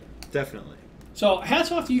 Yeah, definitely. So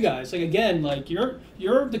hats off to you guys. Again,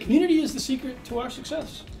 you're the community is the secret to our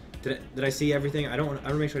success. Did I see everything? I want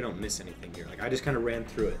to make sure I don't miss anything here. I just kind of ran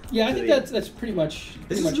through it. Yeah, I think that's pretty much.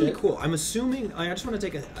 This is really cool. I'm assuming. I just want to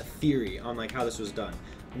take a theory on how this was done.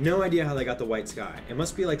 No idea how they got the white sky. It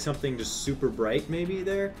must be something just super bright maybe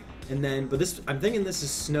there, and then I'm thinking this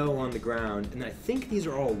is snow on the ground, and I think these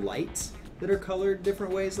are all lights that are colored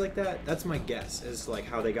different ways like that. That's my guess, is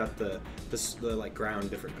how they got the ground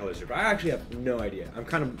different colors. But I actually have no idea. I'm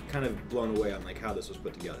kind of blown away on how this was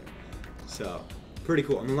put together. So pretty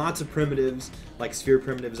cool. And lots of primitives, sphere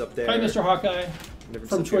primitives up there. Hi, Mr. Hawkeye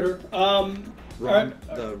from Twitter.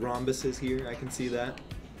 The rhombus is here. I can see that.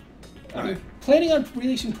 Are you planning on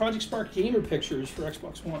releasing Project Spark gamer pictures for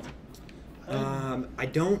Xbox One? I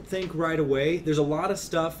don't think right away. There's a lot of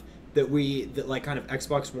stuff that kind of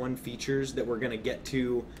Xbox One features that we're gonna get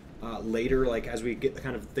to later, as we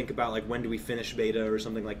think about when do we finish beta or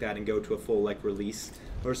something like that and go to a full release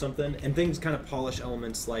or something, and things kind of polish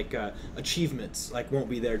elements achievements won't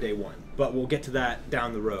be there day one, but we'll get to that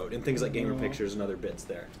down the road, and things like gamer pictures and other bits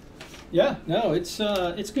there. Yeah, no, it's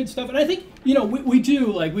good stuff, and I think we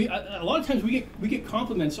do like a lot of times we get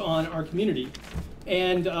compliments on our community,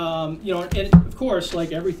 and and of course,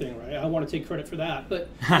 like everything, right? I want to take credit for that, but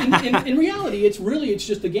in reality, it's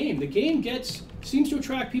just the game. The game seems to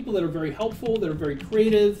attract people that are very helpful, that are very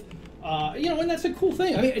creative, and that's a cool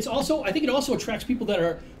thing. I mean, I think it also attracts people that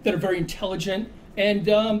are very intelligent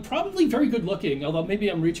and probably very good looking. Although maybe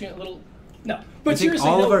I'm reaching it a little. No, but seriously,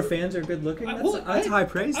 all of our fans are good looking. That's high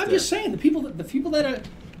praise. I'm just saying the people that are,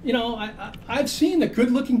 I've seen that good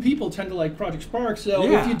looking people tend to like Project Spark. So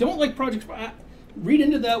if you don't like Project Spark, read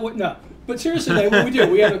into that. No, but seriously, like, what we do,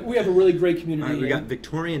 we have a really great community. Right, we got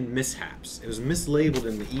Victorian mishaps. It was mislabeled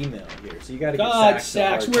in the email here, so you got to get God,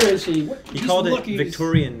 Sachs. Where is he? He called it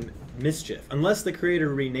Victorian mischief, unless the creator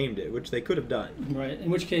renamed it, which they could have done. Right. In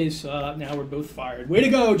which case, now we're both fired. Way to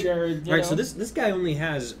go, Jared. All right. So this guy only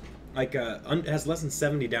has. Has less than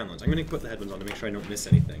 70 downloads. I'm going to put the headphones on to make sure I don't miss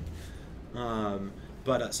anything.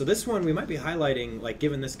 So this one we might be highlighting, like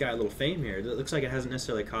giving this guy a little fame here. It looks like it hasn't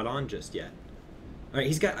necessarily caught on just yet. All right,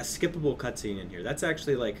 he's got a skippable cutscene in here. That's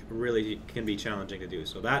actually like really can be challenging to do.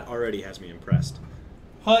 So that already has me impressed.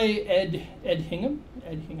 Hi, Ed Hingham.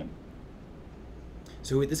 Ed Hingham.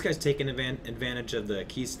 So this guy's taking advantage of the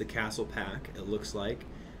Keys to the Castle pack. It looks like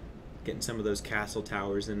getting some of those castle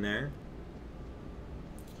towers in there.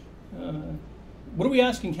 What are we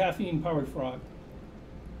asking Caffeine Powered Frog?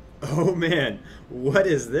 Oh man, what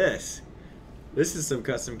is this? This is some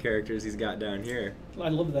custom characters he's got down here. I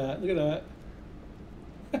love that. Look at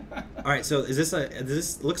that. All right, so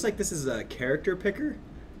this looks like this is a character picker?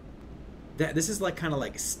 This is like kind of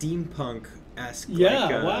like steampunk-esque. Yeah,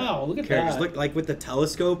 like, wow, look at characters. that. Look like with the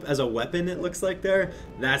telescope as a weapon, it looks like there.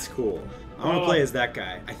 That's cool. I want to play as that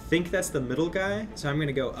guy. I think that's the middle guy, so I'm going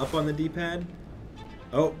to go up on the D-pad.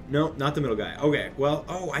 Oh, no, not the middle guy. Okay, well,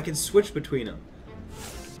 I can switch between them.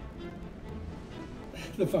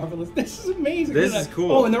 The marvelous. This is amazing. This is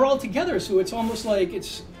cool. Oh, and they're all together, so it's almost like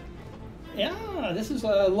it's... Yeah, this is...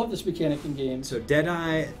 I love this mechanic in games. So,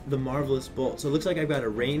 Deadeye, the Marvelous Bolt. So, it looks like I've got a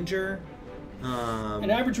Ranger. An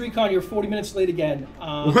average recon, you're 40 minutes late again.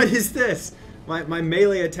 What is this? My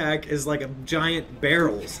melee attack is like a giant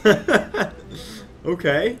barrels.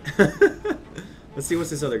 Okay. Let's see what's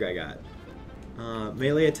this other guy got.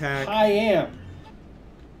 Melee attack.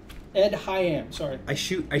 Ed Hyam, sorry. I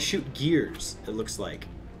shoot gears, it looks like.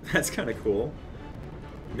 That's kind of cool.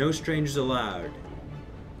 No strangers allowed.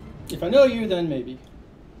 If I know you, then maybe.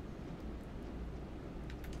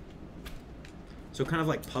 So kind of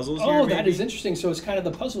like puzzles here, Oh, that is interesting. So it's kind of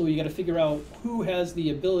the puzzle where you got to figure out who has the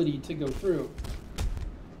ability to go through.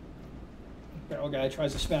 Barrel guy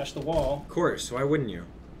tries to smash the wall. Of course, why wouldn't you?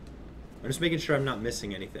 I'm just making sure I'm not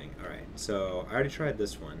missing anything. All right, so I already tried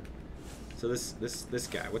this one. So this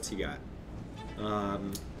guy, what's he got? He's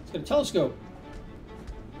got a telescope.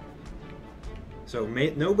 So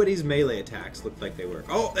nobody's melee attacks look like they work.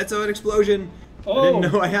 Oh, that's an explosion! Oh. I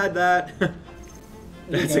didn't know I had that.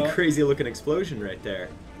 That's a crazy looking explosion right there.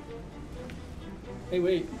 Hey,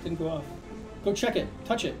 wait, it didn't go off. Go check it.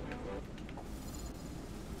 Touch it.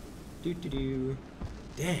 Doo.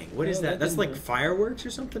 Dang, what is that? That's like fireworks or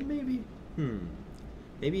something, maybe?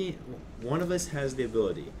 Maybe one of us has the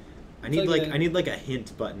ability. I need like a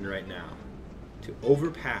hint button right now. To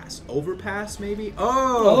overpass. Overpass, maybe?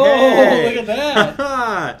 Oh, hey! Look at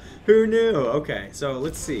that! Who knew? Okay, so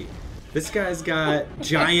let's see. This guy's got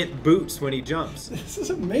giant boots when he jumps. This is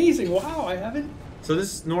amazing. Wow, I haven't... So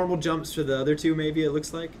this normal jumps for the other two, maybe, it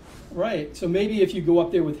looks like? Right. So maybe if you go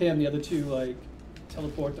up there with him, the other two, like,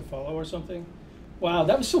 teleport to follow or something. Wow,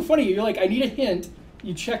 that was so funny. You're like, I need a hint.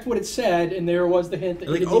 You checked what it said, and there was the hint. That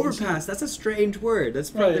like, overpass, that's a strange word. That's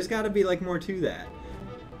probably, There's got to be, like, more to that.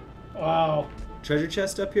 Wow. Treasure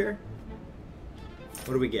chest up here?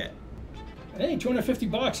 What do we get? Hey,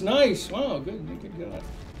 $250. Nice. Wow, good.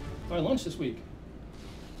 Buy lunch this week.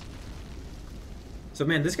 So,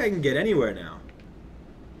 man, this guy can get anywhere now.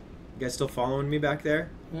 You guys still following me back there?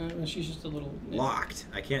 She's just a little... Locked.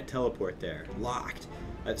 I can't teleport there. Locked.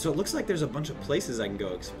 So it looks like there's a bunch of places I can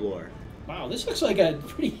go explore. Wow, this looks like a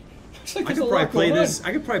pretty... Looks like I could probably play this.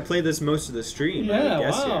 I could probably play this most of the stream. Yeah, I would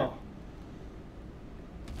guess wow. Here.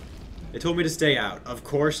 They told me to stay out. Of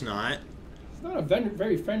course not. It's not a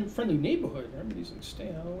very friendly neighborhood. Everybody's like, stay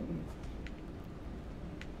out. And...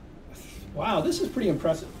 Wow, this is pretty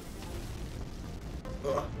impressive.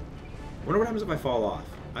 Ugh. Wonder what happens if I fall off.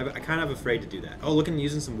 I kind of afraid to do that. Oh, looking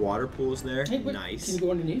using some water pools there. Hey, wait, nice. Can you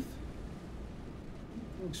go underneath?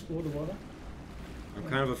 Explore the water. I'm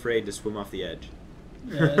kind of afraid to swim off the edge.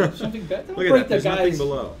 Yeah, something bad. Look at that. There's nothing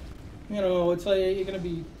below. You know, it's like you're gonna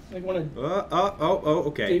be Like one of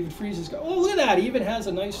Okay. David Freeze's guys. Oh, look at that! He even has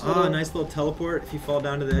a nice little... nice little teleport if you fall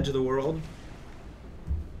down to the edge of the world.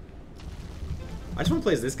 I just want to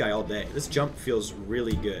play as this guy all day. This jump feels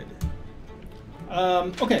really good.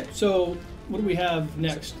 Okay, so what do we have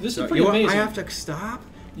next? This is pretty I amazing. have to stop?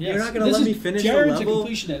 Yes. You're not going to let me finish Jared's the level?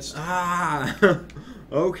 Jared's a completionist. Ah,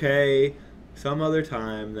 okay. Some other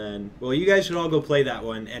time, then. Well, you guys should all go play that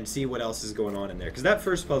one and see what else is going on in there. Because that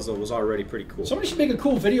first puzzle was already pretty cool. Somebody should make a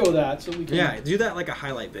cool video of that so we can... Yeah, do that like a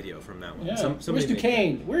highlight video from that one. Yeah. Somebody Where's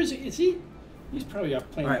Duquesne? Where is he? Is he? He's probably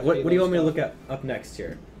up playing... All right, what do you want me to look at up next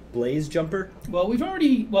here? Blaze Jumper? Well, we've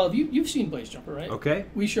already... Well, you've seen Blaze Jumper, right? Okay.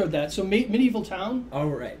 We showed that. So Medieval Town? All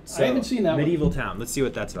right. So I haven't seen that Medieval one. Town. Let's see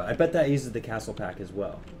what that's about. I bet that uses the castle pack as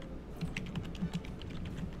well.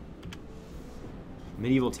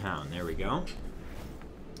 Medieval Town. There we go.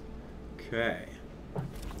 Okay. Oh,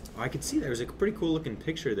 I could see there was a pretty cool looking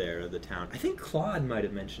picture there of the town. I think Claude might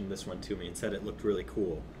have mentioned this one to me and said it looked really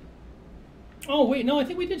cool. Oh, wait. No, I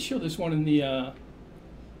think we did show this one in the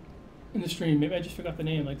stream. Maybe I just forgot the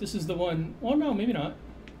name. Like, this is the one... Oh, no, maybe not.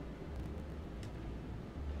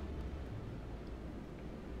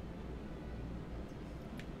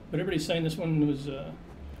 But everybody's saying this one was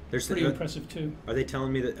pretty impressive, too. Are they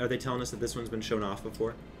telling me that? Are they telling us that this one's been shown off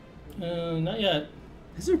before? Not yet.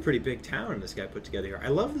 This is a pretty big town this guy put together here. I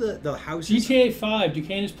love the houses. GTA 5.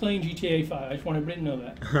 Duquesne is playing GTA 5. I just want everybody to know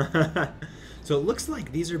that. So it looks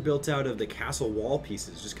like these are built out of the castle wall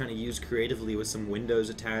pieces, just kind of used creatively with some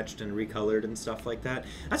windows attached and recolored and stuff like that.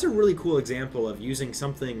 That's a really cool example of using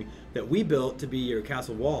something that we built to be your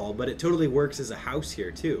castle wall, but it totally works as a house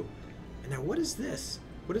here too. And now what is this?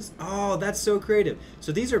 What is... Oh, that's so creative.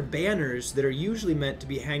 So these are banners that are usually meant to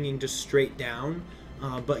be hanging just straight down,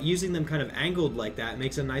 but using them kind of angled like that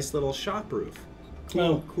makes a nice little shop roof.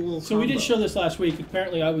 Cool. So we did show this last week.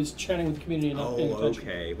 Apparently, I was chatting with the community and not paying attention.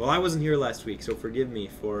 Okay. Well, I wasn't here last week, so forgive me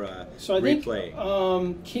for so I replay.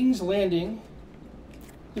 Think King's Landing.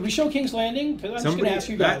 Did we show King's Landing? Because I'm just going to ask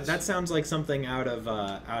you guys. That sounds like something out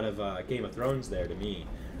of Game of Thrones there to me.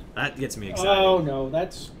 That gets me excited. Oh no,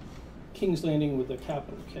 that's King's Landing with a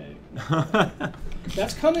capital K.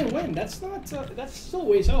 That's coming when? That's not. That's still a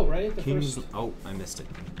ways out, right? Oh, I missed it.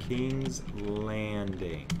 King's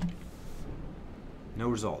Landing. No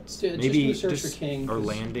results. Maybe just search for King or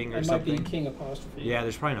Landing or something. It might be King apostrophe. Yeah,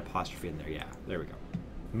 there's probably an apostrophe in there. Yeah, there we go.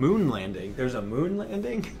 Moon Landing. There's a moon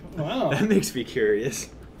landing? Wow. That makes me curious.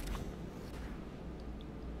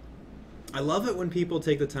 I love it when people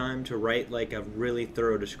take the time to write like a really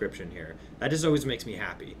thorough description here. That just always makes me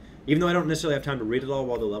happy. Even though I don't necessarily have time to read it all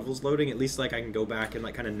while the level's loading, at least like I can go back and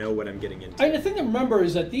like kind of know what I'm getting into. The thing to remember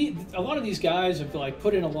is that a lot of these guys have like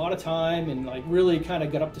put in a lot of time and like really kind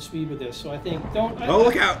of got up to speed with this. So I think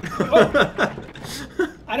look out!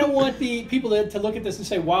 I don't want the people to look at this and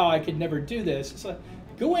say, "Wow, I could never do this." It's like,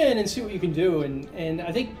 go in and see what you can do. And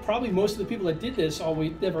I think probably most of the people that did this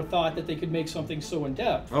always never thought that they could make something so in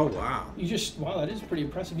depth. Oh wow! Wow, that is pretty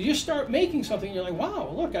impressive. You just start making something, and you're like,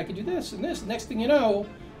 "Wow, look, I could do this and this." Next thing you know,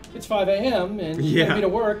 it's 5 a.m. and you gotta be to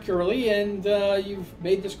work early, and you've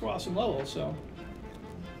made this awesome level. So,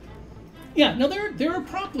 yeah, now there are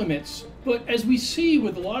prop limits, but as we see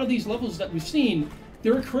with a lot of these levels that we've seen,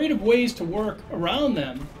 there are creative ways to work around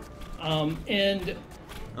them, and.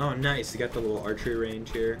 Oh, nice! You got the little archery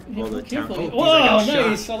range here. Yeah, all the town. Oh,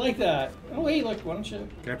 nice! I like that. Oh, hey, look, why don't you?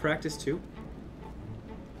 Can I practice too?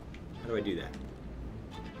 How do I do that?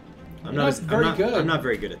 I'm not very good. I'm not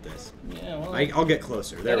very good at this. Yeah, well, I'll get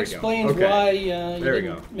closer. There we go. That explains why you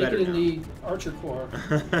didn't make it in the Archer Corps.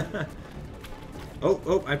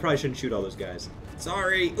 Oh! I probably shouldn't shoot all those guys.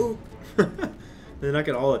 Sorry. Ooh. They're not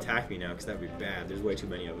gonna all attack me now, because that would be bad. There's way too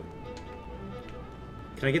many of them.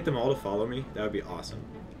 Can I get them all to follow me? That would be awesome.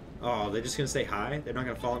 Oh, they're just gonna say hi? They're not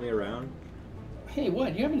gonna follow me around? Hey,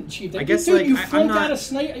 what? You haven't achieved that. I guess you flunked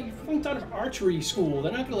out of archery school.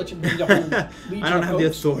 They're not going to let you bring the whole legion. I don't have the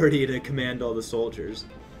authority to command all the soldiers.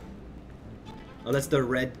 Oh, that's the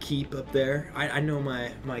Red Keep up there. I know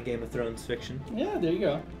my Game of Thrones fiction. Yeah, there you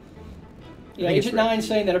go. Yeah, Agent 9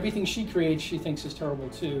 saying that everything she creates she thinks is terrible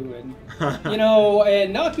too, and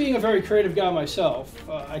and not being a very creative guy myself,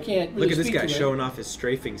 I can't really look at this guy to showing off his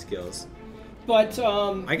strafing skills. But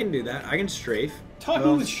I can do that. I can strafe.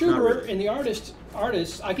 Talking with Schubert and the artists,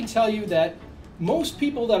 I can tell you that most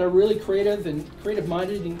people that are really creative and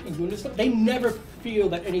creative-minded and doing this stuff, they never feel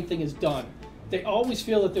that anything is done. They always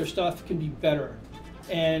feel that their stuff can be better.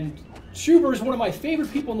 And Schubert is one of my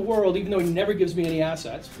favorite people in the world, even though he never gives me any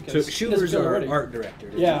assets. So Schubert's our art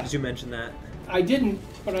director. Did you mention that? I didn't,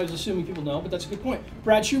 but I was assuming people know, but that's a good point.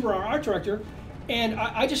 Brad Schubert, our art director, And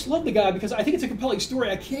I just love the guy because I think it's a compelling story.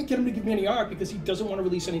 I can't get him to give me any art because he doesn't want to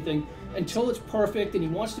release anything until it's perfect, and he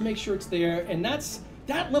wants to make sure it's there. And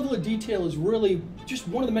that level of detail is really just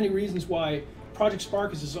one of the many reasons why Project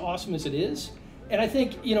Spark is as awesome as it is. And I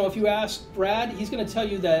think, if you ask Brad, he's going to tell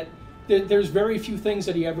you that there's very few things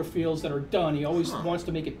that he ever feels that are done. He always wants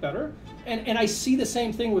to make it better. And I see the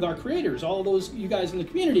same thing with our creators, all of those you guys in the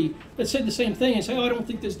community that said the same thing and say, oh, I don't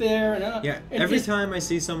think there's there. And every time I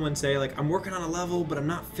see someone say, like, I'm working on a level, but I'm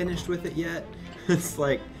not finished with it yet, it's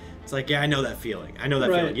like, yeah, I know that feeling. I know that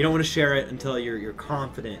feeling. You don't want to share it until you're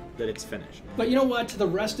confident that it's finished. But you know what? To the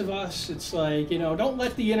rest of us, it's like, don't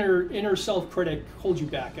let the inner self-critic hold you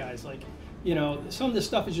back, guys. Like, some of this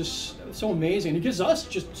stuff is just so amazing. It gives us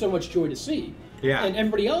just so much joy to see. Yeah. And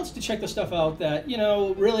everybody else to check the stuff out that,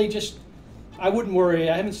 really just, I wouldn't worry.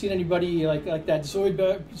 I haven't seen anybody like that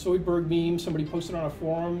Zoidberg meme somebody posted on our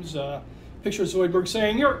forums. Picture of Zoidberg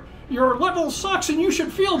saying, your level sucks and you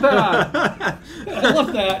should feel bad. I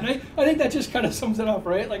love that. And I think that just kind of sums it up,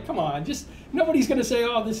 right? Like, come on. Just nobody's going to say,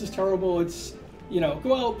 oh, this is terrible. It's,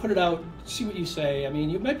 go out, put it out, see what you say. I mean,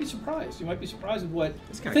 you might be surprised. You might be surprised at what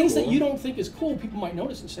things that you don't think is cool, people might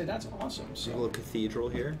notice and say, that's awesome. So. A little cathedral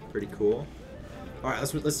here. Pretty cool. All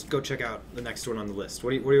right, let's go check out the next one on the list.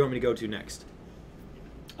 What do you want me to go to next?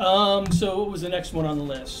 So what was the next one on the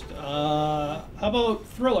list? How about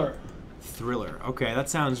Thriller? Thriller. Okay, that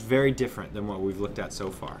sounds very different than what we've looked at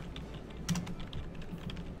so far.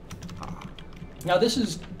 Now this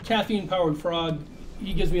is Caffeine Powered Frog.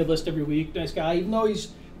 He gives me a list every week. Nice guy. Even though he's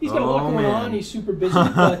got a lot going on, he's super busy.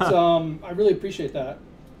 But I really appreciate that.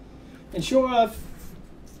 And sure enough,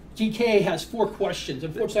 DK has 4 questions.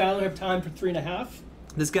 Unfortunately, I don't have time for 3.5.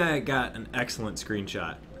 This guy got an excellent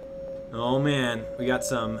screenshot. Oh man, we got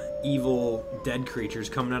some evil dead creatures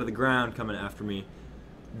coming out of the ground coming after me.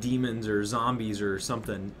 Demons or zombies or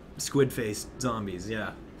something. Squid-faced zombies,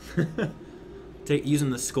 yeah. Using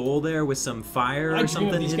the skull there with some fire or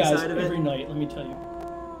something inside of it. Every night, let me tell you.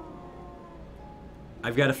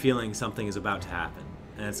 I've got a feeling something is about to happen,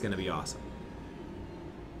 and it's going to be awesome.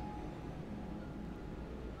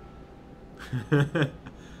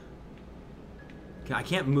 I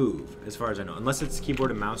can't move, as far as I know, unless it's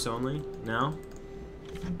keyboard and mouse only. No?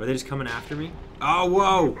 Are they just coming after me? Oh,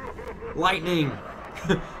 whoa! Lightning!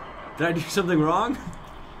 Did I do something wrong?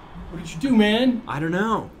 What did you do, man? I don't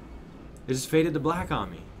know. It just faded to black on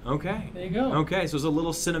me. Okay. There you go. Okay, so there's a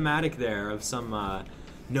little cinematic there of some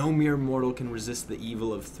no mere mortal can resist the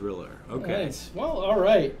evil of Thriller. Okay. Nice. Well, all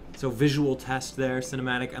right. So visual test there,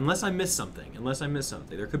 cinematic. Unless I miss something.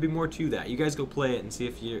 There could be more to that. You guys go play it and see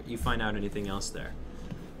if you find out anything else there.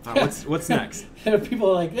 What's next? People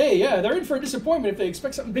are like, hey, yeah, they're in for a disappointment if they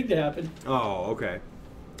expect something big to happen. Oh, okay.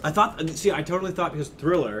 I totally thought because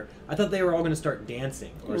Thriller, I thought they were all going to start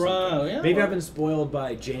dancing or something. Yeah, Maybe I've been spoiled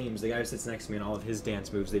by James, the guy who sits next to me, and all of his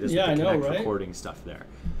dance moves. They just connect recording stuff there.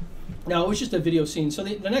 No, it was just a video scene. So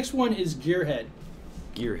the next one is Gearhead.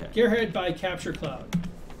 Gearhead by Capture Cloud.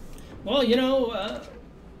 Well,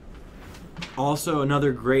 also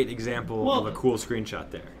another great example of a cool screenshot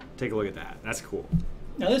there. Take a look at that. That's cool.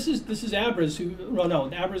 Now this is Abraz who. Well, no,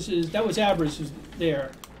 that was Abraz who's there.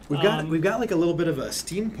 We've got like a little bit of a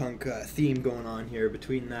steampunk theme going on here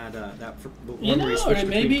between that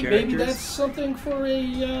maybe that's something for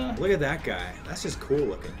a. Look at that guy. That's just cool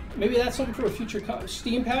looking. Maybe that's something for a future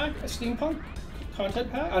steampunk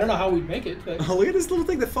content pack. I don't know how we'd make it. But... Oh, look at this little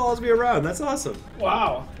thing that follows me around. That's awesome.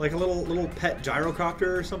 Wow. Like a little pet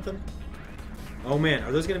gyrocopter or something. Oh man,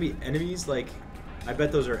 are those gonna be enemies? Like, I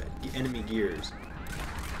bet those are enemy gears.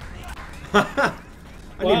 I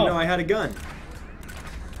didn't even know I had a gun.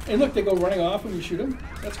 And look, they go running off when you shoot them.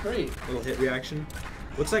 That's great. Little hit reaction.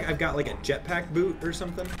 Looks like I've got like a jetpack boot or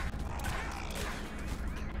something.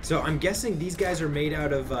 So I'm guessing these guys are made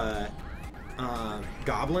out of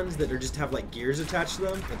goblins that just have like gears attached to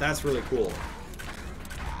them. But that's really cool.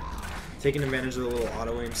 Taking advantage of the little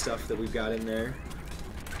auto aim stuff that we've got in there.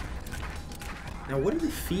 Now, what are the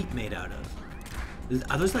feet made out of?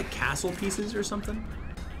 Are those like castle pieces or something?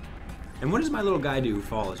 And what does my little guy do who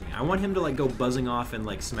follows me? I want him to like go buzzing off and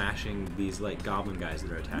like smashing these like goblin guys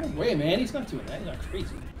that are attacking. No way, man. He's not doing that. He's not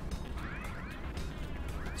crazy.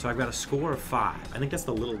 So I've got a score of 5. I think that's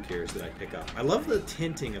the little gears that I pick up. I love the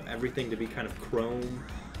tinting of everything to be kind of chrome,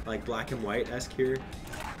 like black and white-esque here.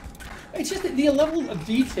 It's just the level of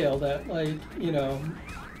detail that, like,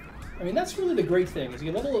 I mean, that's really the great thing, is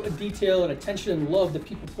the level of detail and attention and love that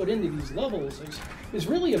people put into these levels is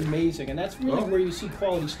really amazing, and that's really where you see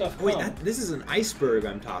quality stuff come. Wait, this is an iceberg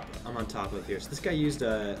I'm on top of here. So this guy used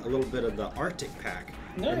a little bit of the Arctic pack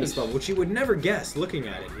in this level, which you would never guess looking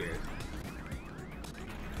at it here.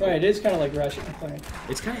 cool. Right, it is kind of like Ratchet and Clank.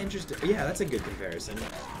 It's kind of interesting. Yeah, that's a good comparison.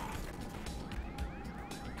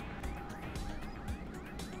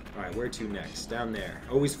 All right, where to next? Down there.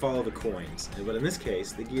 Always follow the coins, but in this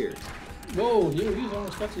case, the gears. Whoa, he's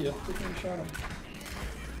almost got to you. Freaking shot him.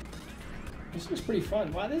 This is pretty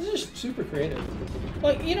fun. Wow, this is super creative.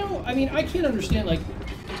 Like, you know, I mean, I can't understand, like,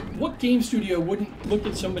 what game studio wouldn't look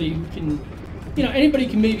at somebody who can, you know, anybody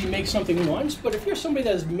can maybe make something once, but if you're somebody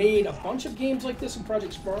that has made a bunch of games like this in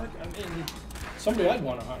Project Spark, I mean, somebody I'd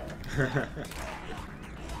want to hire.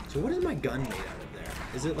 So what is my gun made out of there?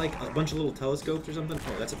 Is it like a bunch of little telescopes or something?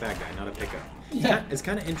 Oh, that's a bad guy, not a pickup. Yeah. It's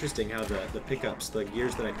kind of interesting how the pickups, the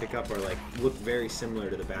gears that I pick up are like, look very similar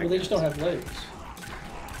to the bad guys. Well, they just don't have legs.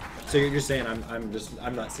 So you're just saying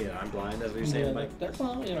I'm not seeing it. I'm blind. That's what you're saying, Yeah, Mike.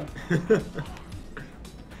 well, you know.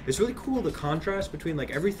 It's really cool the contrast between like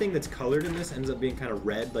everything that's colored in this ends up being kind of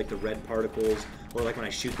red, like the red particles, or like when I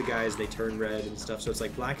shoot the guys they turn red and stuff. So it's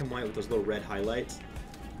like black and white with those little red highlights.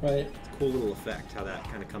 Right. It's a cool little effect how that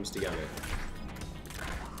kind of comes together.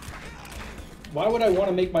 Why would I want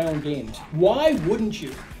to make my own games? Why wouldn't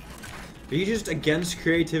you? Are you just against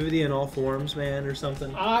creativity in all forms, man, or something?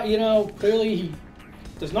 You know, clearly he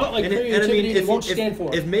does not like creativity and won't stand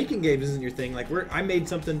for it. If making games isn't your thing, like I made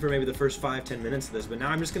something for maybe the first 5-10 minutes of this, but now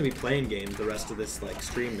I'm just gonna be playing games the rest of this like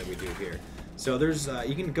stream that we do here. So there's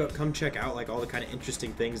you can come check out like all the kind of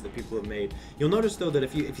interesting things that people have made. You'll notice though that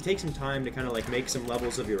if you take some time to kind of like make some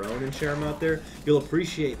levels of your own and share them out there, you'll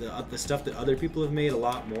appreciate the stuff that other people have made a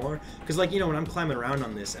lot more. Because like, you know, when I'm climbing around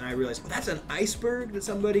on this and I realize, oh, that's an iceberg that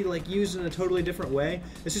somebody like used in a totally different way.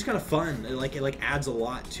 It's just kind of fun. It adds a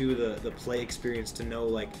lot to the play experience to know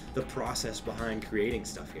like the process behind creating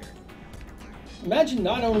stuff here. Imagine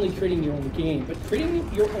not only creating your own game, but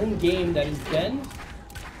creating your own game that is then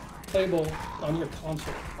playable on your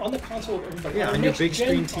console, on the console of everybody. Yeah, on your big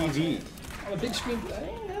screen TV. On a big screen, I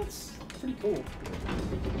think that's pretty cool.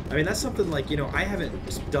 I mean, that's something like, you know, I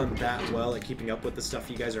haven't done that well at keeping up with the stuff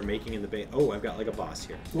you guys are making in the base. Oh, I've got like a boss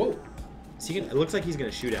here. Whoa. It looks like he's going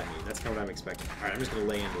to shoot at me. That's kind of what I'm expecting. All right, I'm just going to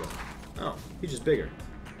lay into it. Oh, he's just bigger.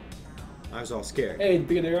 I was all scared. Hey, the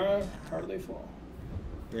bigger they are, harder they fall.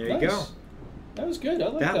 There you go. That was good. I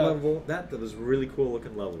like that. Level, that was a really cool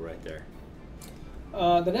looking level right there.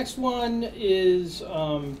 The next one is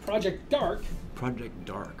Project Dark. Project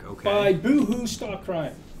Dark, okay. By Boohoo Stop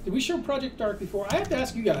Crime. Did we show Project Dark before? I have to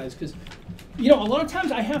ask you guys because, you know, a lot of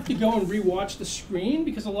times I have to go and rewatch the stream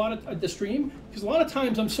because a lot of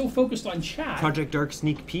times I'm so focused on chat. Project Dark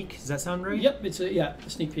sneak peek. Does that sound right? Yep, it's a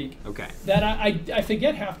sneak peek. Okay. That I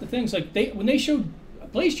forget half the things. Like when they showed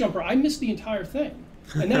Blaze Jumper, I missed the entire thing,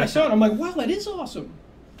 and then I saw it. I'm like, wow, that is awesome.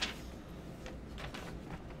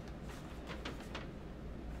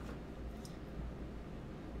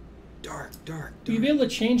 Dark. Will you be able to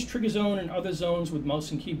change trigger zone and other zones with mouse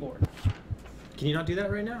and keyboard? Can you not do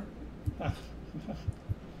that right now?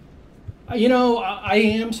 You know, I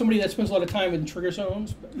am somebody that spends a lot of time in trigger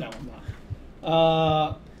zones, but no, I'm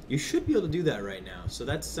not. You should be able to do that right now. So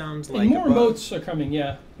that sounds like and more emotes are coming,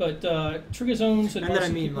 yeah. But trigger zones and then I mouse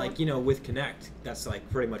mean, keyboard. like, you know, with Connect, that's like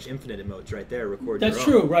pretty much infinite emotes right there. Record. That's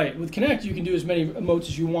true, right? With Connect, you can do as many emotes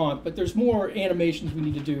as you want, but there's more animations we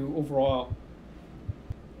need to do overall.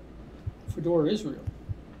 Fedora is real.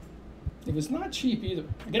 It was not cheap either.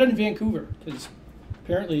 I get it in Vancouver because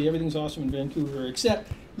apparently everything's awesome in Vancouver except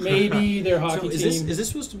maybe their hockey team. Is this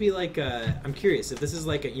supposed to be like I'm curious if this is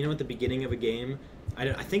like you know, at the beginning of a game,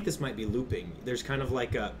 I think this might be looping. There's kind of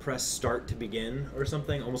like a press start to begin or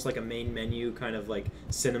something, almost like a main menu kind of like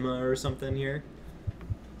cinema or something here.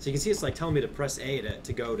 So you can see it's like telling me to press A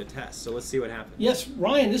to go to test. So let's see what happens. Yes,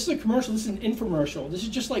 Ryan, this is a commercial. This is an infomercial. This is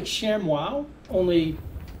just like ShamWow, only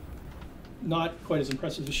not quite as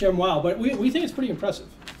impressive as ShamWow, but we think it's pretty impressive.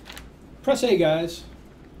 Press A, guys.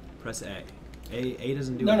 Press A. A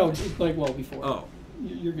doesn't do it. No, it's like, well, before. Oh.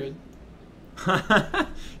 You're good.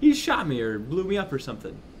 You shot me or blew me up or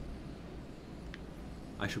something.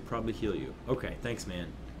 I should probably heal you. Okay, thanks, man.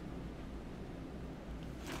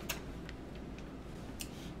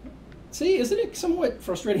 See, isn't it somewhat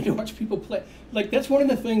frustrating to watch people play? Like, that's one of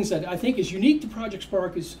the things that I think is unique to Project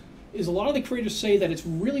Spark is a lot of the creators say that it's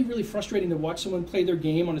really, really frustrating to watch someone play their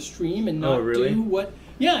game on a stream and not do what...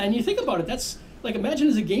 Yeah, and you think about it, that's... Like, imagine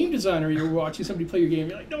as a game designer, you're watching somebody play your game,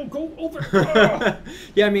 you're like, no, go over.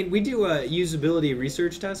 Yeah, I mean, we do a usability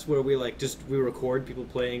research test where we record people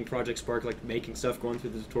playing Project Spark, like making stuff, going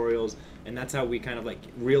through the tutorials, and that's how we kind of like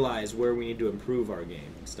realize where we need to improve our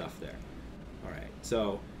game and stuff there. All right,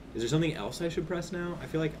 so is there something else I should press now? I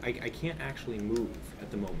feel like I can't actually move at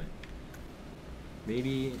the moment.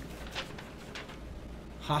 Maybe...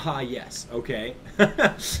 Haha, yes, okay.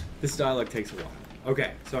 This dialogue takes a while.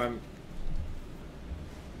 Okay, so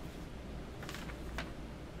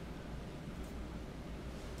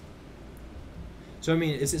I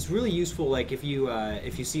mean, it's really useful, like if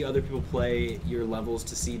you see other people play your levels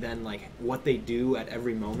to see then like what they do at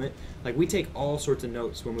every moment. Like we take all sorts of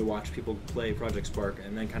notes when we watch people play Project Spark,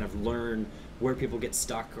 and then kind of learn where people get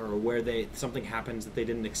stuck or where something happens that they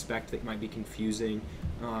didn't expect that might be confusing,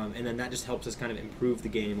 and then that just helps us kind of improve the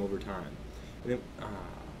game over time. And then,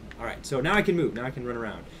 all right, so now I can move. Now I can run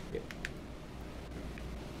around. A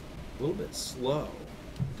little bit slow.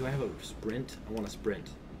 Do I have a sprint? I want a sprint.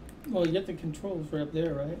 Well, you get the controls right up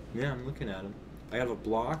there, right? Yeah, I'm looking at them. I have a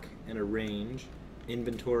block and a range.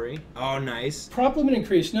 Inventory. Oh, nice. Prop limit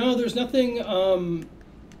increase. No, there's nothing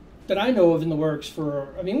that I know of in the works for.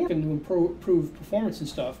 I mean, we're going to improve performance and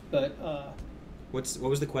stuff, but what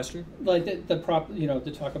was the question? like the prop,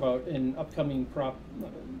 to talk about in upcoming prop.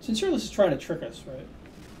 Sincerely, is trying to trick us, right?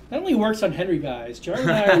 That only works on Henry guys. Jared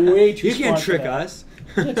and I are way too. You can't trick us.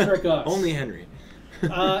 You can't trick us. Only Henry.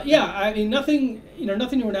 Yeah, I mean, nothing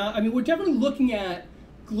new now. I mean, we're definitely looking at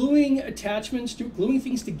gluing attachments, gluing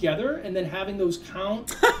things together, and then having those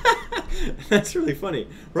count. That's really funny.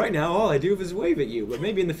 Right now, all I do is wave at you, but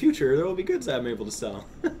maybe in the future there will be goods I'm able to sell.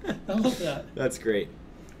 I love that. That's great.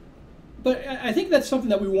 But I think that's something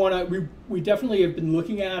that we definitely have been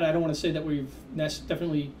looking at. I don't want to say that we've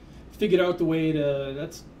definitely figured out the way to.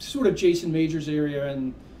 That's sort of Jason Major's area,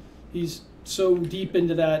 and he's so deep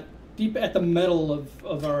into that. Deep at the metal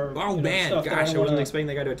of our man, stuff. Gosh, I wasn't expecting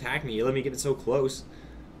that guy to attack me. You let me get it so close.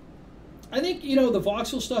 I think the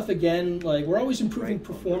voxel stuff again. Like we're always improving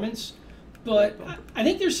performance, but I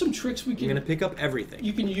think there's some tricks we can. You're gonna pick up everything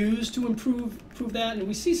you can use to improve that, and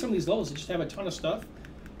we see some of these levels that just have a ton of stuff,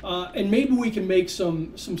 and maybe we can make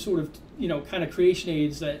some sort of kind of creation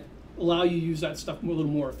aids that allow you to use that stuff a little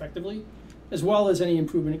more effectively, as well as any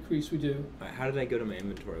improvement increase we do. How did I go to my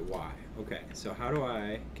inventory? Why? Okay, so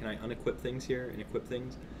can I unequip things here and equip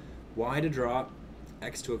things? Y to drop,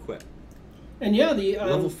 X to equip. And yeah, the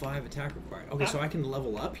level 5 attack required. Okay, so I can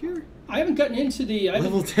level up here? I haven't gotten into the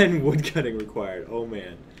level 10 woodcutting required. Oh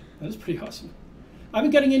man. That's pretty awesome. I've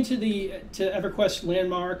been getting into to EverQuest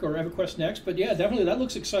Landmark or EverQuest Next, but yeah, definitely that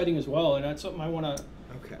looks exciting as well, and that's something I want to.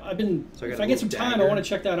 Okay. If I get some time, I want to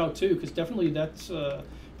check that out too, because definitely that's.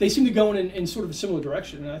 They seem to go in sort of a similar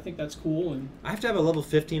direction, and I think that's cool. And I have to have a level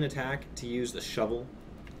 15 attack to use the shovel.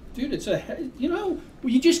 Dude, it's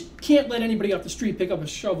you just can't let anybody off the street pick up a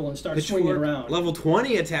shovel and start swinging it around. Level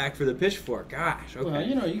 20 attack for the pitchfork. Gosh, okay.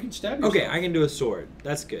 Well, you can stab yourself. Okay, I can do a sword.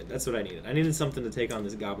 That's good. That's what I needed. I needed something to take on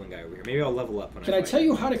this goblin guy over here. Maybe I'll level up when Can I tell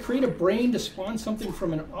you how to create a brain to spawn something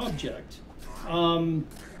from an object?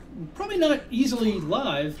 Probably not easily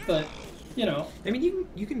live, but I mean,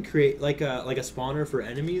 you can create like a spawner for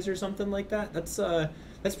enemies or something like that.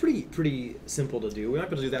 That's pretty simple to do. We might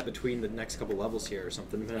be able to do that between the next couple levels here or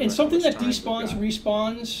something. And something that despawns and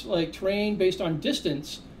respawns, like terrain based on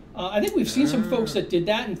distance. I think we've seen some folks that did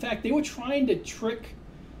that. In fact, they were trying to trick,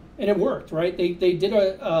 and it worked, right? They did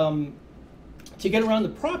to get around the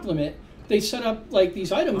prop limit. They set up like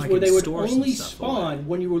these items where they would only spawn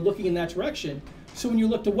when you were looking in that direction. So when you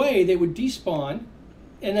looked away, they would despawn,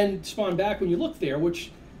 and then spawn back when you look there,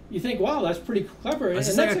 which you think, wow, that's pretty clever. Is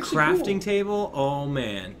this like a crafting table? Oh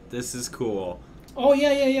man, this is cool. Oh yeah.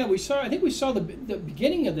 I think we saw the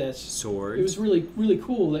beginning of this. Swords. It was really, really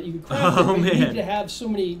cool that you could craft it, but you needed to have so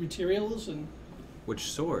many materials and.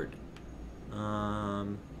 Which sword? So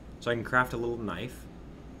I can craft a little knife.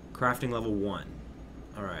 Crafting level 1.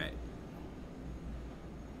 All right.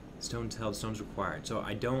 Stones held, stones required. So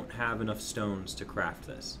I don't have enough stones to craft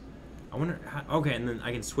this. I wonder how, okay, and then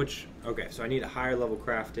I can switch. Okay, so I need a higher level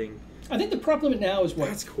crafting. I think the prop limit now is what?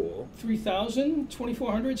 That's cool. 3,000,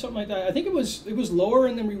 2,400, something like that. I think it was lower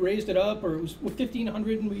and then we raised it up, or it was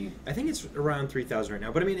 1,500 and we. I think it's around 3,000 right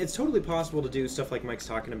now. But I mean, it's totally possible to do stuff like Mike's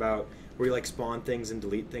talking about, where you like spawn things and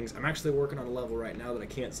delete things. I'm actually working on a level right now that I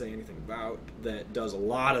can't say anything about that does a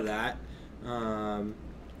lot of that.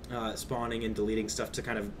 Spawning and deleting stuff to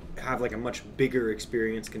kind of have like a much bigger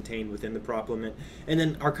experience contained within the prop limit, and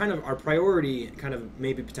then our priority kind of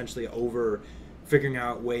maybe potentially over figuring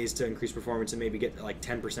out ways to increase performance and maybe get like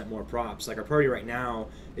 10% more props. Like our priority right now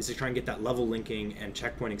is to try and get that level linking and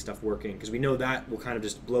checkpointing stuff working, because we know that will kind of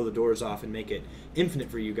just blow the doors off and make it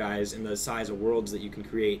infinite for you guys in the size of worlds that you can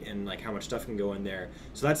create and like how much stuff can go in there.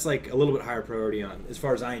 So that's like a little bit higher priority on, as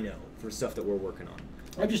far as I know, for stuff that we're working on.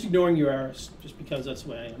 I'm just ignoring you, Aris, just because that's the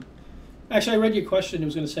way I am. Actually, I read your question. I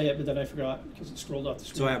was going to say it, but then I forgot because it scrolled off the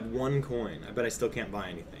screen. So I have 1 coin. I bet I still can't buy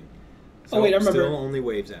anything. So Oh wait, I remember. Still only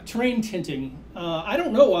waves after. Terrain tinting. I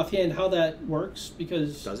don't know offhand how that works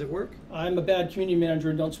because Does it work? I'm a bad community manager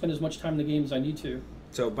and don't spend as much time in the game as I need to.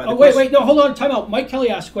 So by Oh wait, no, hold on, time out. Mike Kelly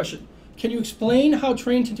asked a question. Can you explain how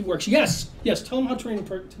terrain tinting works? Yes. Tell him how terrain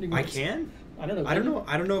tinting works. I can. I don't know.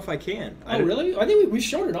 I don't know if I can. Oh really? I think we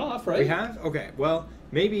showed it off, right? We have. Okay. Well,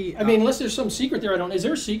 maybe. I mean, unless there's some secret there, I don't. Is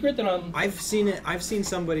there a secret that I'm? I've seen it. I've seen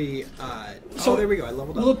somebody. So there we go. I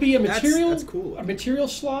leveled up. Will it be a material? That's cool. A material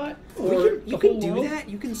slot, or You can do that.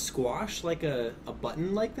 You can squash like a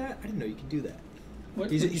button like that. I didn't know you could do that.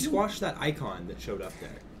 What, You squashed that icon that showed up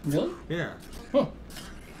there. Really? Yeah. Huh.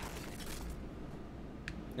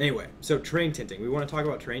 Anyway, so terrain tinting. We want to talk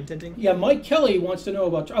about terrain tinting? Yeah, Mike Kelly wants to know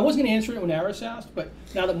about. I wasn't going to answer it when Aris asked, but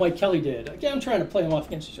now that Mike Kelly did, again, I'm trying to play them off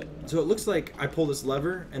against each other. So it looks like I pull this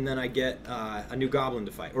lever and then I get a new goblin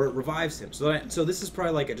to fight, or it revives him. So this is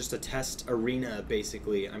probably like just a test arena,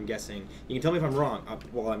 basically. I'm guessing. You can tell me if I'm wrong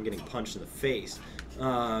while I'm getting punched in the face.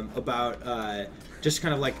 About just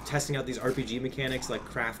kind of like testing out these RPG mechanics, like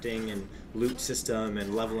crafting and loot system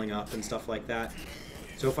and leveling up and stuff like that.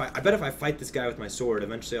 So I bet if I fight this guy with my sword,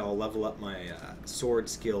 eventually I'll level up my sword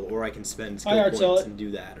skill, or I can spend skill points and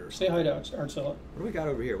do that. Or say hi to Artsella. What do we got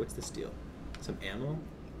over here? What's this deal? Some ammo?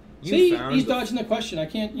 See, he's dodging the question. I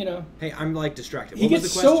can't, Hey, I'm like distracted. He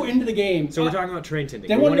gets so into the game. So we're talking about terrain tinting.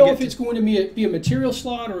 They want to know if it's going to be a material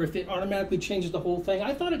slot or if it automatically changes the whole thing.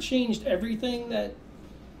 I thought it changed everything that.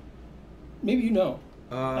 Maybe you know.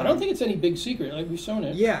 I don't think it's any big secret. Like we've shown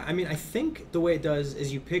it. Yeah, I mean, I think the way it does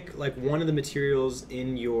is you pick like one of the materials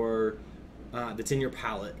in your that's in your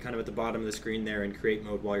palette, kind of at the bottom of the screen there in create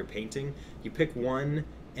mode while you're painting. You pick one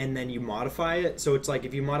and then you modify it. So it's like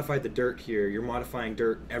if you modify the dirt here, you're modifying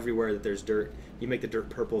dirt everywhere that there's dirt. You make the dirt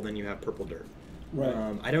purple, then you have purple dirt. Right.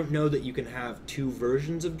 I don't know that you can have two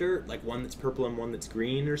versions of dirt, like one that's purple and one that's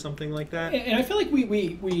green or something like that. And I feel like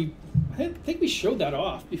I think we showed that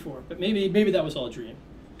off before, but maybe that was all a dream.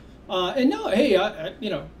 And no, hey,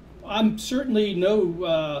 I'm certainly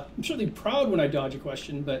I'm certainly proud when I dodge a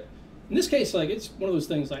question, but in this case, like it's one of those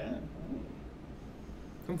things like.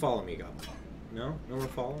 Come follow me, Goblin. No one to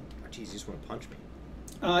follow. Oh, jeez, you just want to punch me.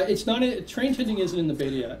 It's not terrain tinting isn't in the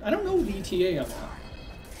beta yet. I don't know the ETA on that.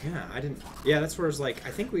 Yeah, I didn't. Yeah, that's where it's like. I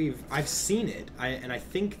think I've seen it. And I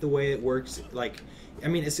think the way it works, like, I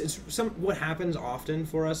mean, it's what happens often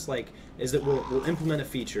for us, like, is that we'll implement a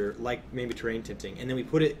feature like maybe terrain tinting, and then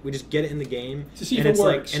we just get it in the game to see if it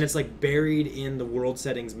works. And it's like buried in the world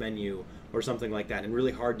settings menu or something like that, and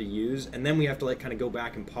really hard to use. And then we have to like kind of go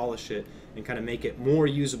back and polish it and kind of make it more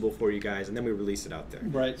usable for you guys, and then we release it out there.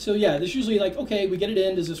 Right. So yeah, there's usually like, okay, we get it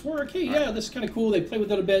in. Does this work? Hey, yeah, this is kind of cool. They play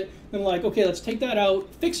with it a bit. Then like, okay, let's take that out,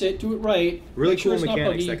 fix it, do it right. Really cool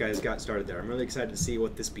mechanics that guy's got started there. I'm really excited to see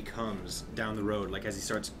what this becomes down the road, like as he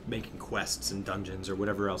starts making quests and dungeons or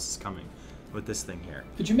whatever else is coming with this thing here.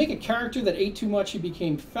 Could you make a character that ate too much, he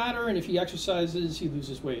became fatter, and if he exercises, he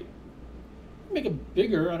loses weight? Make it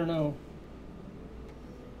bigger. I don't know.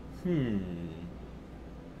 You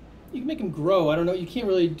can make him grow. I don't know. You can't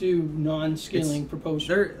really do non-scaling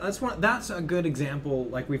propulsion. That's a good example,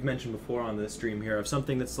 like we've mentioned before on the stream here, of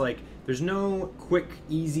something that's like there's no quick,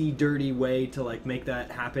 easy, dirty way to like make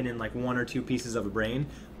that happen in like one or two pieces of a brain.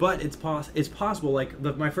 But it's possible. Like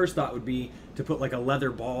my first thought would be to put like a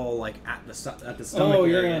leather ball like at the stomach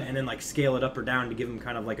area, and then like scale it up or down to give him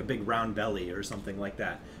kind of like a big round belly or something like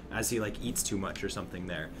that as he like eats too much or something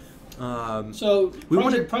there. So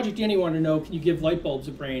Project Danny wanted to know, can you give light bulbs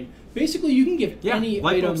a brain? Basically, you can give any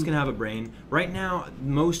light bulbs can have a brain. Right now,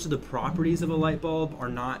 most of the properties of a light bulb are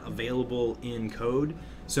not available in code,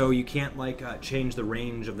 so you can't like change the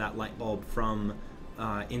range of that light bulb from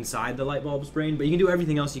inside the light bulb's brain. But you can do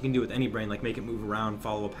everything else you can do with any brain, like make it move around,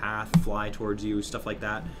 follow a path, fly towards you, stuff like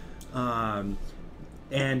that.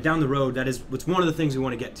 And down the road, it's one of the things we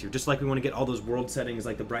want to get to. Just like we want to get all those world settings,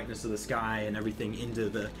 like the brightness of the sky and everything, into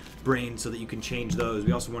the brain so that you can change those.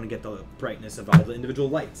 We also want to get the brightness of all the individual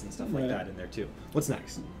lights and stuff like that in there too. What's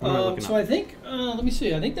next? I think, let me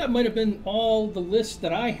see. I think that might have been all the list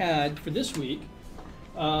that I had for this week.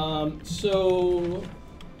 So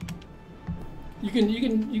you can do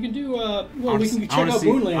we can check out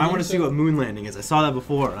moon landing. I want to see what moon landing is. I saw that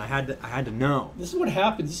before and I had to know. This is what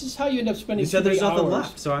happens. This is how you end up spending. You said there's nothing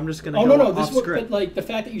left, so I'm just gonna off script. But like the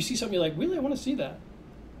fact that you see something, you're like, really, I want to see that.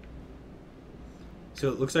 So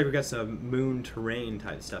it looks like we got some moon terrain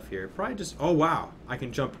type stuff here. Probably just, oh wow, I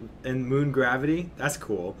can jump in moon gravity. That's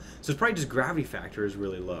cool. So it's probably just gravity factor is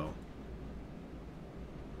really low.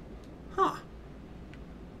 Huh.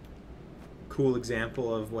 Cool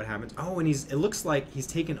example of what happens. Oh, and it looks like he's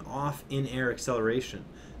taken off in air acceleration.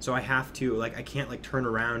 So I have to, like, I can't like turn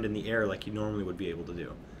around in the air like you normally would be able to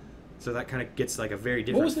do. So that kind of gets like a very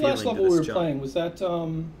different. What was the last level we were playing? Was that?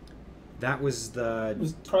 That was the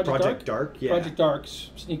was Project Dark. Yeah. Project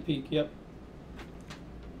Dark's sneak peek. Yep.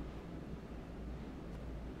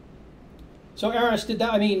 So Aris, did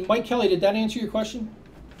that? I mean, Mike Kelly, did that answer your question?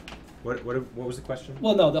 What was the question?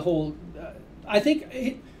 Well, no, the whole. I think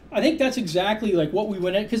that's exactly like what we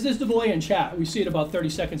went at, because there's the delay in chat. We see it about 30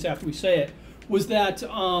 seconds after we say it. Was that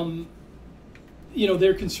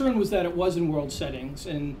their concern was that it was in world settings,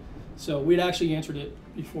 and so we'd actually answered it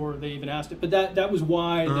before they even asked it. But that was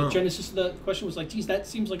why the genesis of the question was like, geez, that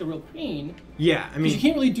seems like a real pain. Yeah, I mean, you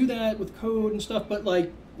can't really do that with code and stuff. But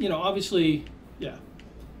like, obviously, yeah.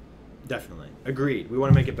 Definitely agreed. We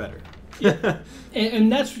want to make it better. Yeah.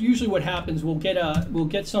 and that's usually what happens. We'll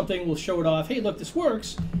get something, we'll show it off. Hey, look, this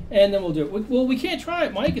works, and then we'll do it. Well, we can't try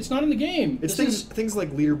it, Mike. It's not in the game. It's things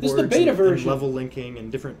like leaderboards, this is the beta version. And level linking,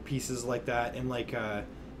 and different pieces like that, and like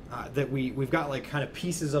that we've got like kind of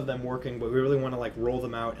pieces of them working, but we really want to like roll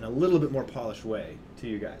them out in a little bit more polished way to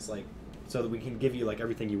you guys, like so that we can give you like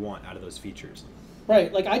everything you want out of those features.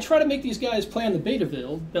 Right. Like I try to make these guys play on the beta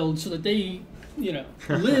build so that they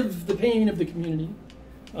live the pain of the community.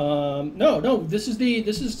 No, this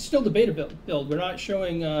is still the beta build. We're not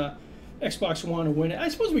showing Xbox One or Win 8. I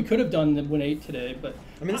suppose we could have done the Win 8 today, but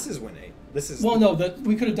I mean, this is Win 8. This is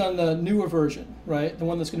we could have done the newer version, right? The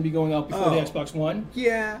one that's going to be going out before the Xbox One.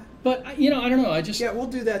 Yeah. But I don't know. We'll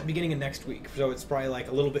do that at the beginning of next week. So it's probably like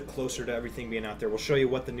a little bit closer to everything being out there. We'll show you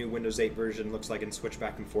what the new Windows 8 version looks like and switch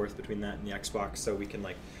back and forth between that and the Xbox, so we can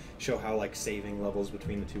like show how like saving levels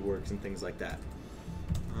between the two works and things like that.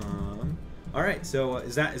 All right, so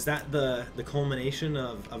is that the culmination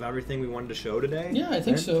of everything we wanted to show today? Yeah, I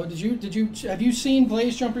think so. Have you seen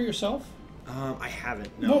Blaze Jumper yourself? I haven't.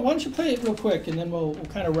 No. Well, why don't you play it real quick, and then we'll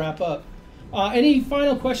kind of wrap up. Any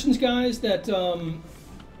final questions, guys, that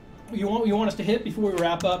you want us to hit before we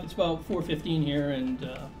wrap up? It's about 4:15 here, and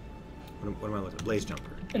what am I looking at? Blaze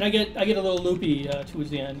Jumper. And I get a little loopy towards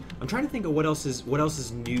the end. I'm trying to think of what else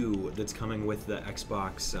is new that's coming with the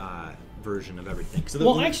Xbox version of everything.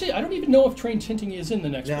 So actually, I don't even know if train tinting is in the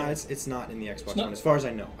next one. No, it's not in the Xbox One, as far as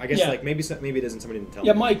I know. I guess like maybe it isn't. Somebody didn't tell me.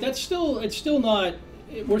 Yeah, Mike, it's still not.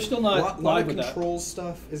 We're still not a lot of with controls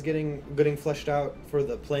stuff is getting fleshed out for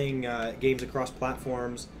the playing games across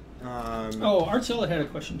platforms. Artzella had a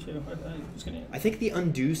question too. I was going to. I think the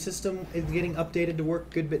undo system is getting updated to work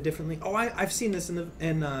a good bit differently. Oh, I've seen this in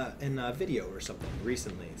a video or something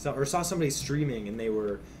recently. Or saw somebody streaming and they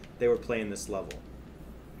were playing this level.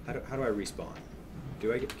 How do I respawn?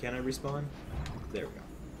 Can I respawn? There we go.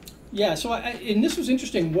 Yeah. So and this was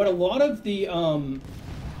interesting. What a lot of the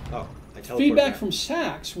feedback from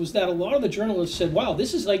Sachs was that a lot of the journalists said, "Wow,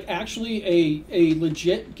 this is like actually a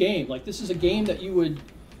legit game. Like this is a game that you would."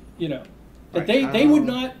 That they would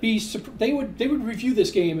not be. They would review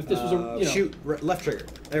this game if this was a shoot left trigger.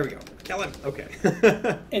 There we go. Kill him. Okay.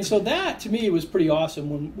 And so that to me was pretty awesome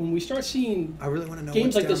when we start seeing. I really want to know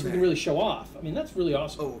games like this there. we can really show off. I mean that's really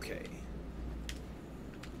awesome. Okay.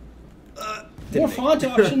 More font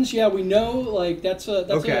options. Yeah, we know. Like that's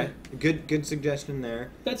okay. Good suggestion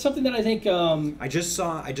there. That's something that I think. I just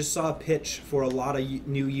saw a pitch for a lot of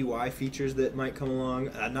new UI features that might come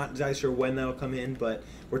along. I'm not exactly sure when that'll come in, but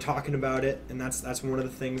we're talking about it, and that's one of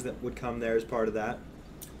the things that would come there as part of that.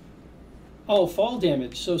 Oh, fall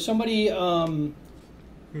damage. So somebody,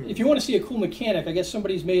 if you want to see a cool mechanic, I guess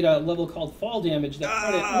somebody's made a level called fall damage.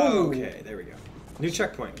 Okay, there we go. New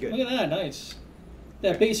checkpoint. Good. Look at that. Nice.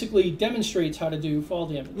 That basically demonstrates how to do fall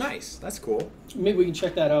damage. Nice. That's cool. Maybe we can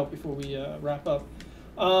check that out before we wrap up.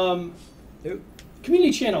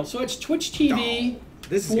 Community channel. So it's Twitch TV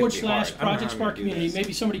 / Project Spark Community.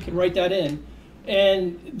 Maybe somebody can write that in.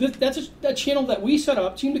 And that's a channel that we set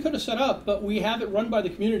up, Team Dakota set up, but we have it run by the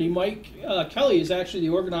community. Mike Kelly is actually the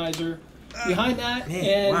organizer behind that.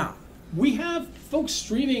 And we have folks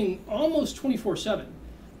streaming almost 24/7.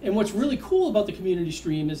 And what's really cool about the community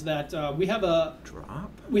stream is that we have a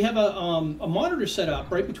monitor set up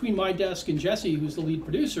right between my desk and Jesse, who's the lead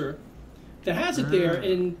producer, that has it there.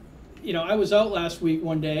 And I was out last week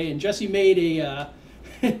one day, and Jesse made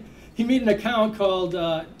he made an account called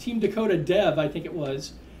Team Dakota Dev, I think it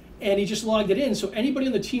was, and he just logged it in. So anybody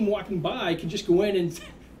on the team walking by can just go in and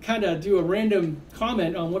kind of do a random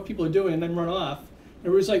comment on what people are doing and then run off. And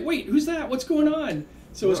everybody's like, "Wait, who's that? What's going on?"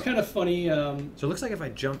 So it's kind of funny. So it looks like if I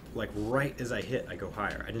jump like right as I hit, I go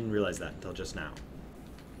higher. I didn't realize that until just now.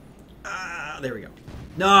 There we go.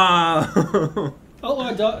 No.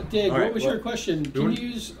 Dig, what was your question? Can you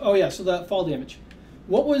use? Oh yeah, so the fall damage.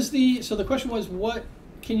 What was the? So the question was, what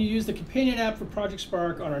can you use the companion app for Project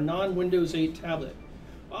Spark on a non-Windows 8 tablet?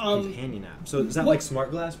 Companion app. So is that like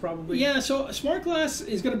Smart Glass probably? Yeah. So Smart Glass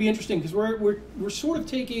is going to be interesting because we're sort of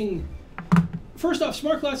taking. First off,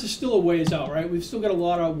 Smart Glass is still a ways out, right? We've still got a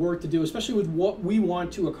lot of work to do, especially with what we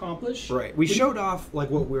want to accomplish. Right. We showed off like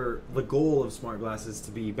the goal of Smart Glass is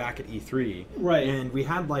to be back at E3. Right. And we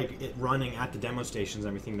had like it running at the demo stations and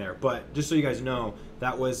everything there. But just so you guys know,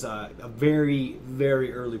 that was a very,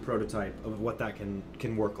 very early prototype of what that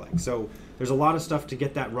can work like. So there's a lot of stuff to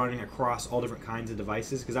get that running across all different kinds of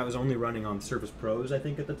devices because that was only running on Surface Pros, I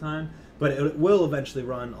think, at the time. But it will eventually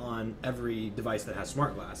run on every device that has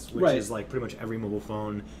Smart Glass, which is like pretty much every mobile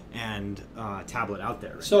phone and tablet out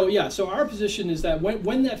there. Right so now. Yeah, so our position is that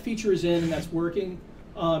when that feature is in and that's working,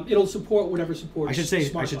 it'll support whatever supports. I should say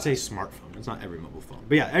smartphone. It's not every mobile phone,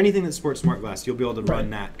 but yeah, anything that supports Smart Glass, you'll be able to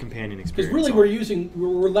run that companion experience. Because really,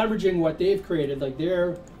 we're leveraging what they've created, like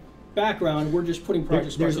their background. We're just putting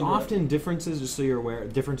projects. There's often differences, just so you're aware,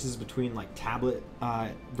 differences between like tablet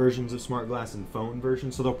versions of Smart Glass and phone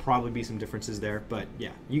versions. So there'll probably be some differences there, but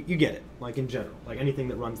yeah, you get it. Like in general, like anything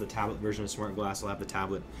that runs the tablet version of Smart Glass will have the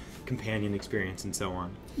tablet companion experience and so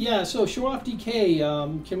on. Yeah. So show off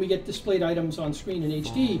DK. Can we get displayed items on screen in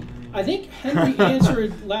HD? I think Henry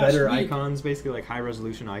answered last Better week. icons, basically like high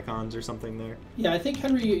resolution icons or something there. Yeah, I think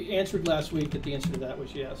Henry answered last week that the answer to that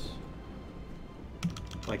was yes.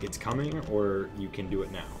 Like it's coming, or you can do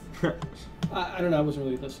it now? I don't know. I wasn't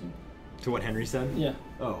really listening. To what Henry said? Yeah.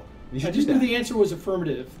 Oh. I just knew the answer was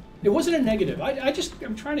affirmative. It wasn't a negative.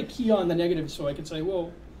 I'm trying to key on the negative so I can say,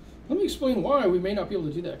 well, let me explain why we may not be able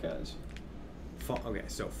to do that, guys. Okay,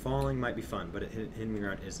 so falling might be fun, but hitting the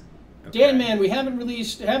ground isn't. Okay. Dan, man, we haven't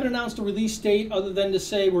announced a release date other than to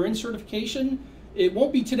say we're in certification. It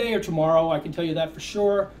won't be today or tomorrow. I can tell you that for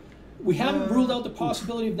sure. We haven't ruled out the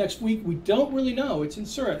possibility of next week. We don't really know. It's in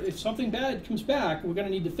cert. If something bad comes back, we're going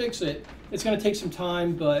to need to fix it. It's going to take some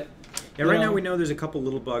time, but yeah. Right now we know there's a couple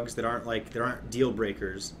little bugs that aren't deal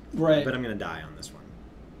breakers. Right. But I'm going to die on this one.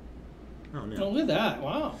 Oh no! Oh, look at that!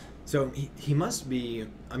 Wow. So he must be.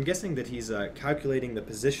 I'm guessing that he's calculating the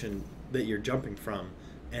position that you're jumping from,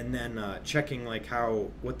 and then checking like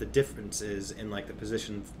what the difference is in like the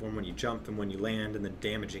position when you jump and when you land, and then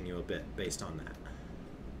damaging you a bit based on that.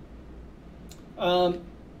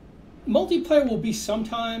 Multiplayer will be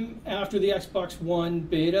sometime after the Xbox One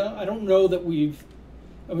beta. I don't know that we've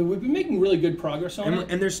been making really good progress on it.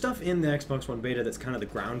 And there's stuff in the Xbox One beta that's kind of the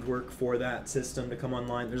groundwork for that system to come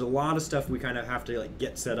online. There's a lot of stuff we kind of have to like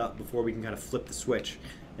get set up before we can kind of flip the switch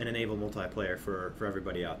and enable multiplayer for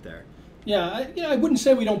everybody out there. Yeah, I wouldn't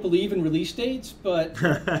say we don't believe in release dates, but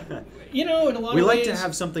in a lot of ways, we like to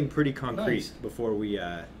have something pretty concrete before we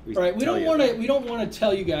right. We don't want to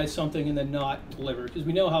tell you guys something and then not deliver because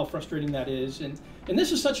we know how frustrating that is. And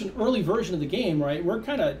this is such an early version of the game, right? We're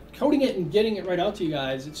kind of coding it and getting it right out to you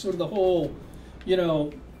guys. It's sort of the whole,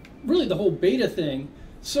 really the whole beta thing.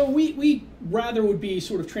 So we rather would be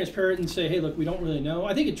sort of transparent and say, hey, look, we don't really know.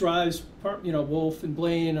 I think it drives, Wolf and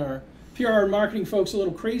Blaine or PR and marketing folks a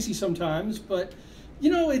little crazy sometimes, but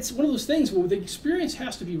it's one of those things where the experience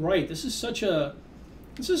has to be right. This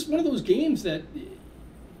is one of those games that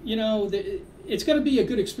it's going to be a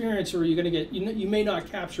good experience, or you're going to get you may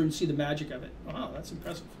not capture and see the magic of it. Wow, that's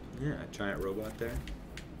impressive. Yeah, a giant robot there.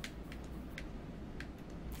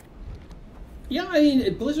 Yeah, I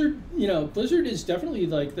mean Blizzard. Blizzard is definitely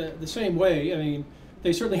like the same way. I mean,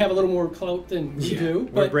 they certainly have a little more clout than we do.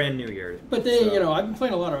 We're brand new here. But they, I've been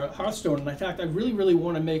playing a lot of Hearthstone, and in fact, I really, really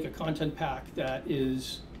want to make a content pack that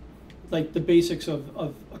is like the basics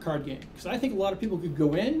of a card game. Because I think a lot of people could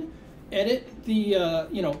go in, edit the,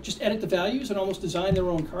 just edit the values and almost design their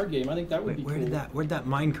own card game. I think that would be cool. Where'd that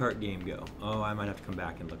minecart game go? Oh, I might have to come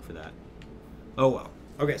back and look for that. Oh, well.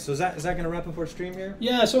 Okay, so is that going to wrap up our stream here?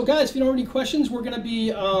 Yeah, so guys, if you don't have any questions, we're going to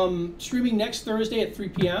be streaming next Thursday at 3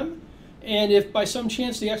 p.m. And if by some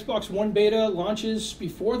chance the Xbox One beta launches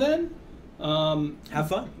before then, have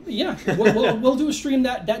fun. Yeah, we'll do a stream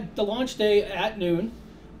that the launch day at noon,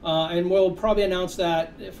 and we'll probably announce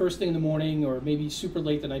that first thing in the morning or maybe super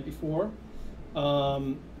late the night before.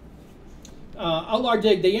 Outlaw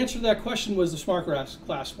Dig, the answer to that question was the Smart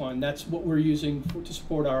Glass one. That's what we're using to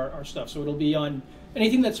support our stuff. So it'll be on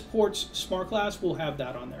anything that supports Smart Glass. We'll have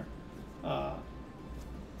that on there,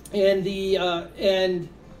 and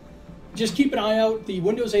just keep an eye out. The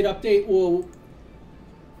Windows 8 update will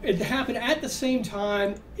happen at the same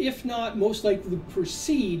time, if not most likely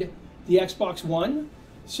precede the Xbox One.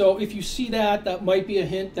 So if you see that might be a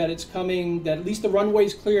hint that it's coming, that at least the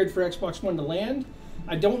runway's cleared for Xbox One to land.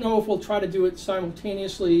 I don't know if we'll try to do it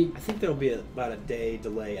simultaneously. I think there'll be about a day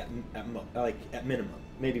delay at minimum,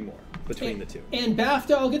 maybe more, between the two. And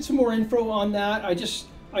BAFTA, I'll get some more info on that.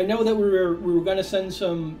 I know that we were going to send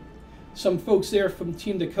some folks there from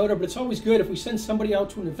Team Dakota, but it's always good if we send somebody out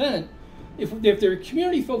to an event. If there are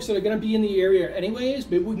community folks that are going to be in the area anyways,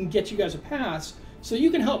 maybe we can get you guys a pass so you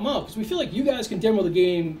can help them out, because we feel like you guys can demo the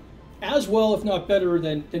game as well, if not better,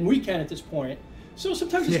 than we can at this point. So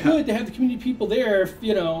sometimes it's good to have the community people there. If,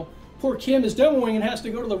 poor Kim is demoing and has to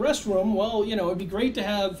go to the restroom, well, it'd be great to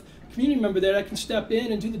have a community member there that can step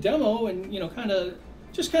in and do the demo and, kind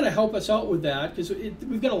of help us out with that, because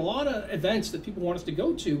we've got a lot of events that people want us to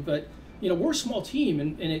go to, but, we're a small team,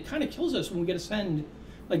 and it kind of kills us when we get to send,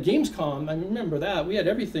 like Gamescom. I remember that. We had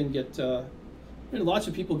everything we had lots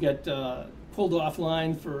of people get pulled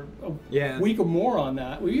offline for a week or more on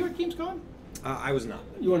that. Were you at Gamescom? I was not.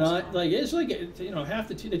 You were not? Like, it's like, half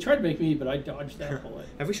the team. They tried to make me, but I dodged that bullet.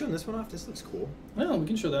 Have we shown this one off? This looks cool. No, we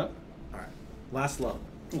can show that. All right. Last level.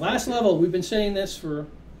 Last level. We've been saying this for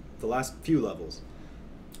the last few levels.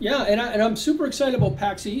 Yeah, and I'm super excited about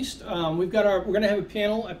PAX East. We're going to have a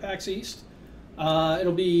panel at PAX East.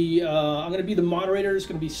 It'll be I'm going to be the moderator. It's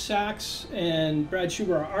going to be Sax and Brad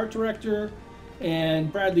Schuber, our art director,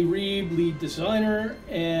 and Bradley Reeb, lead designer,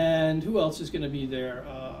 and who else is going to be there?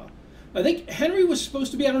 I think Henry was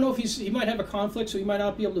supposed to be. I don't know if he might have a conflict, so he might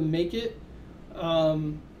not be able to make it.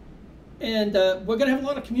 And we're going to have a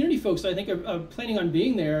lot of community folks that I think are planning on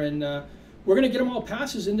being there, and we're going to get them all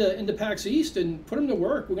passes into PAX East and put them to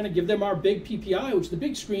work. We're going to give them our big PPI, which is the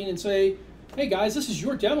big screen, and say, hey guys, this is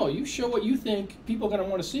your demo. You show what you think people are going to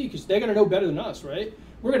want to see, because they're going to know better than us, right?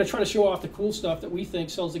 We're going to try to show off the cool stuff that we think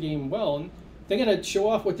sells the game well, and they're going to show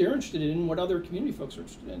off what they're interested in and what other community folks are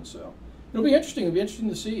interested in. So it'll be interesting. It'll be interesting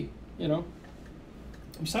to see,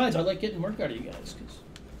 Besides, I like getting work out of you guys, because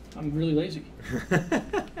I'm really lazy.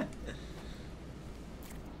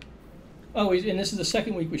 Oh, and this is the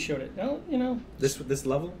second week we showed it. No, This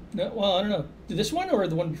level? No, well, I don't know. Did this one or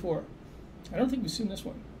the one before? I don't think we've seen this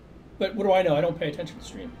one. But what do I know? I don't pay attention to the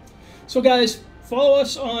stream. So guys, follow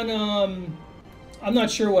us on, I'm not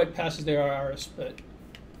sure what passes there are, Aris, but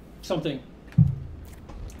something.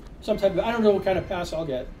 Some type of, I don't know what kind of pass I'll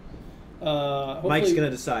get. Mike's going to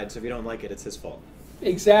decide, so if you don't like it, it's his fault.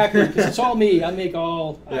 Exactly, because it's all me.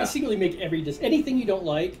 I secretly make anything you don't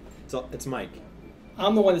like. It's Mike.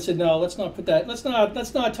 I'm the one that said, no, let's not put that, let's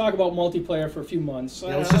not talk about multiplayer for a few months.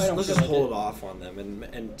 Let's just hold off on them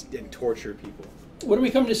and torture people. When are we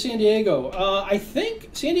coming to San Diego? I think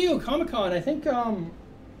San Diego Comic-Con,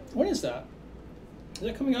 when is that? Is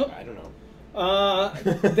that coming up? I don't know.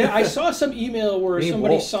 I saw some email where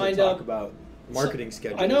somebody signed up. Talk about marketing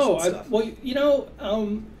schedules. I know. And stuff. When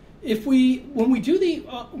we do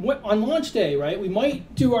on launch day, right? We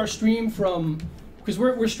might do our stream from, because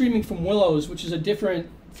we're streaming from Willows, which is a different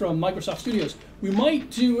from Microsoft Studios. We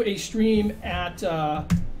might do a stream at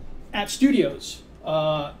Studios.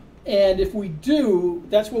 And if we do,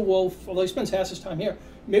 that's what although he spends half his time here,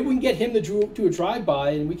 maybe we can get him to do a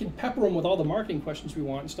drive-by, and we can pepper him with all the marketing questions we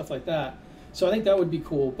want and stuff like that. So I think that would be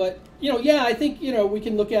cool. But, I think, we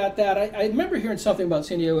can look at that. I remember hearing something about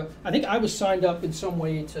San Diego. I think I was signed up in some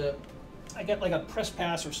way I got like a press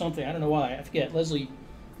pass or something. I don't know why. I forget. Leslie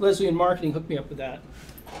in marketing hooked me up with that.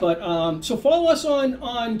 But, so follow us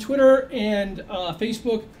on Twitter and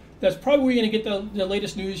Facebook. That's probably where you're going to get the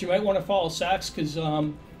latest news. You might want to follow Sax, because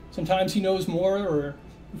sometimes he knows more or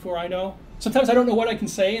before I know. Sometimes I don't know what I can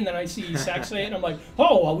say, and then I see Sax say it, and I'm like,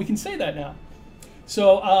 oh, well, we can say that now.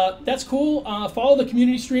 So that's cool. Follow the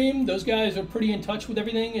community stream. Those guys are pretty in touch with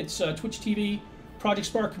everything. It's Twitch TV, Project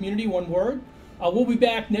Spark Community, one word. We'll be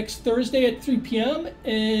back next Thursday at 3 p.m.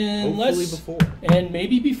 Hopefully before. And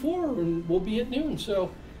maybe before, and we'll be at noon. So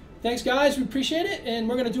thanks, guys. We appreciate it. And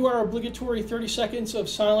we're going to do our obligatory 30 seconds of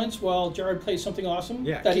silence while Jared plays something awesome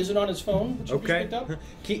that isn't on his phone, that you just picked up.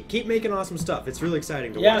 Keep making awesome stuff. It's really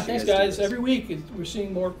exciting to watch. Yeah, thanks, guys. Every week we're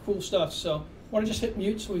seeing more cool stuff. So want to just hit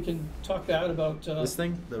mute so we can talk bad about this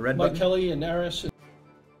thing, the red Mike button? Kelly and Aris and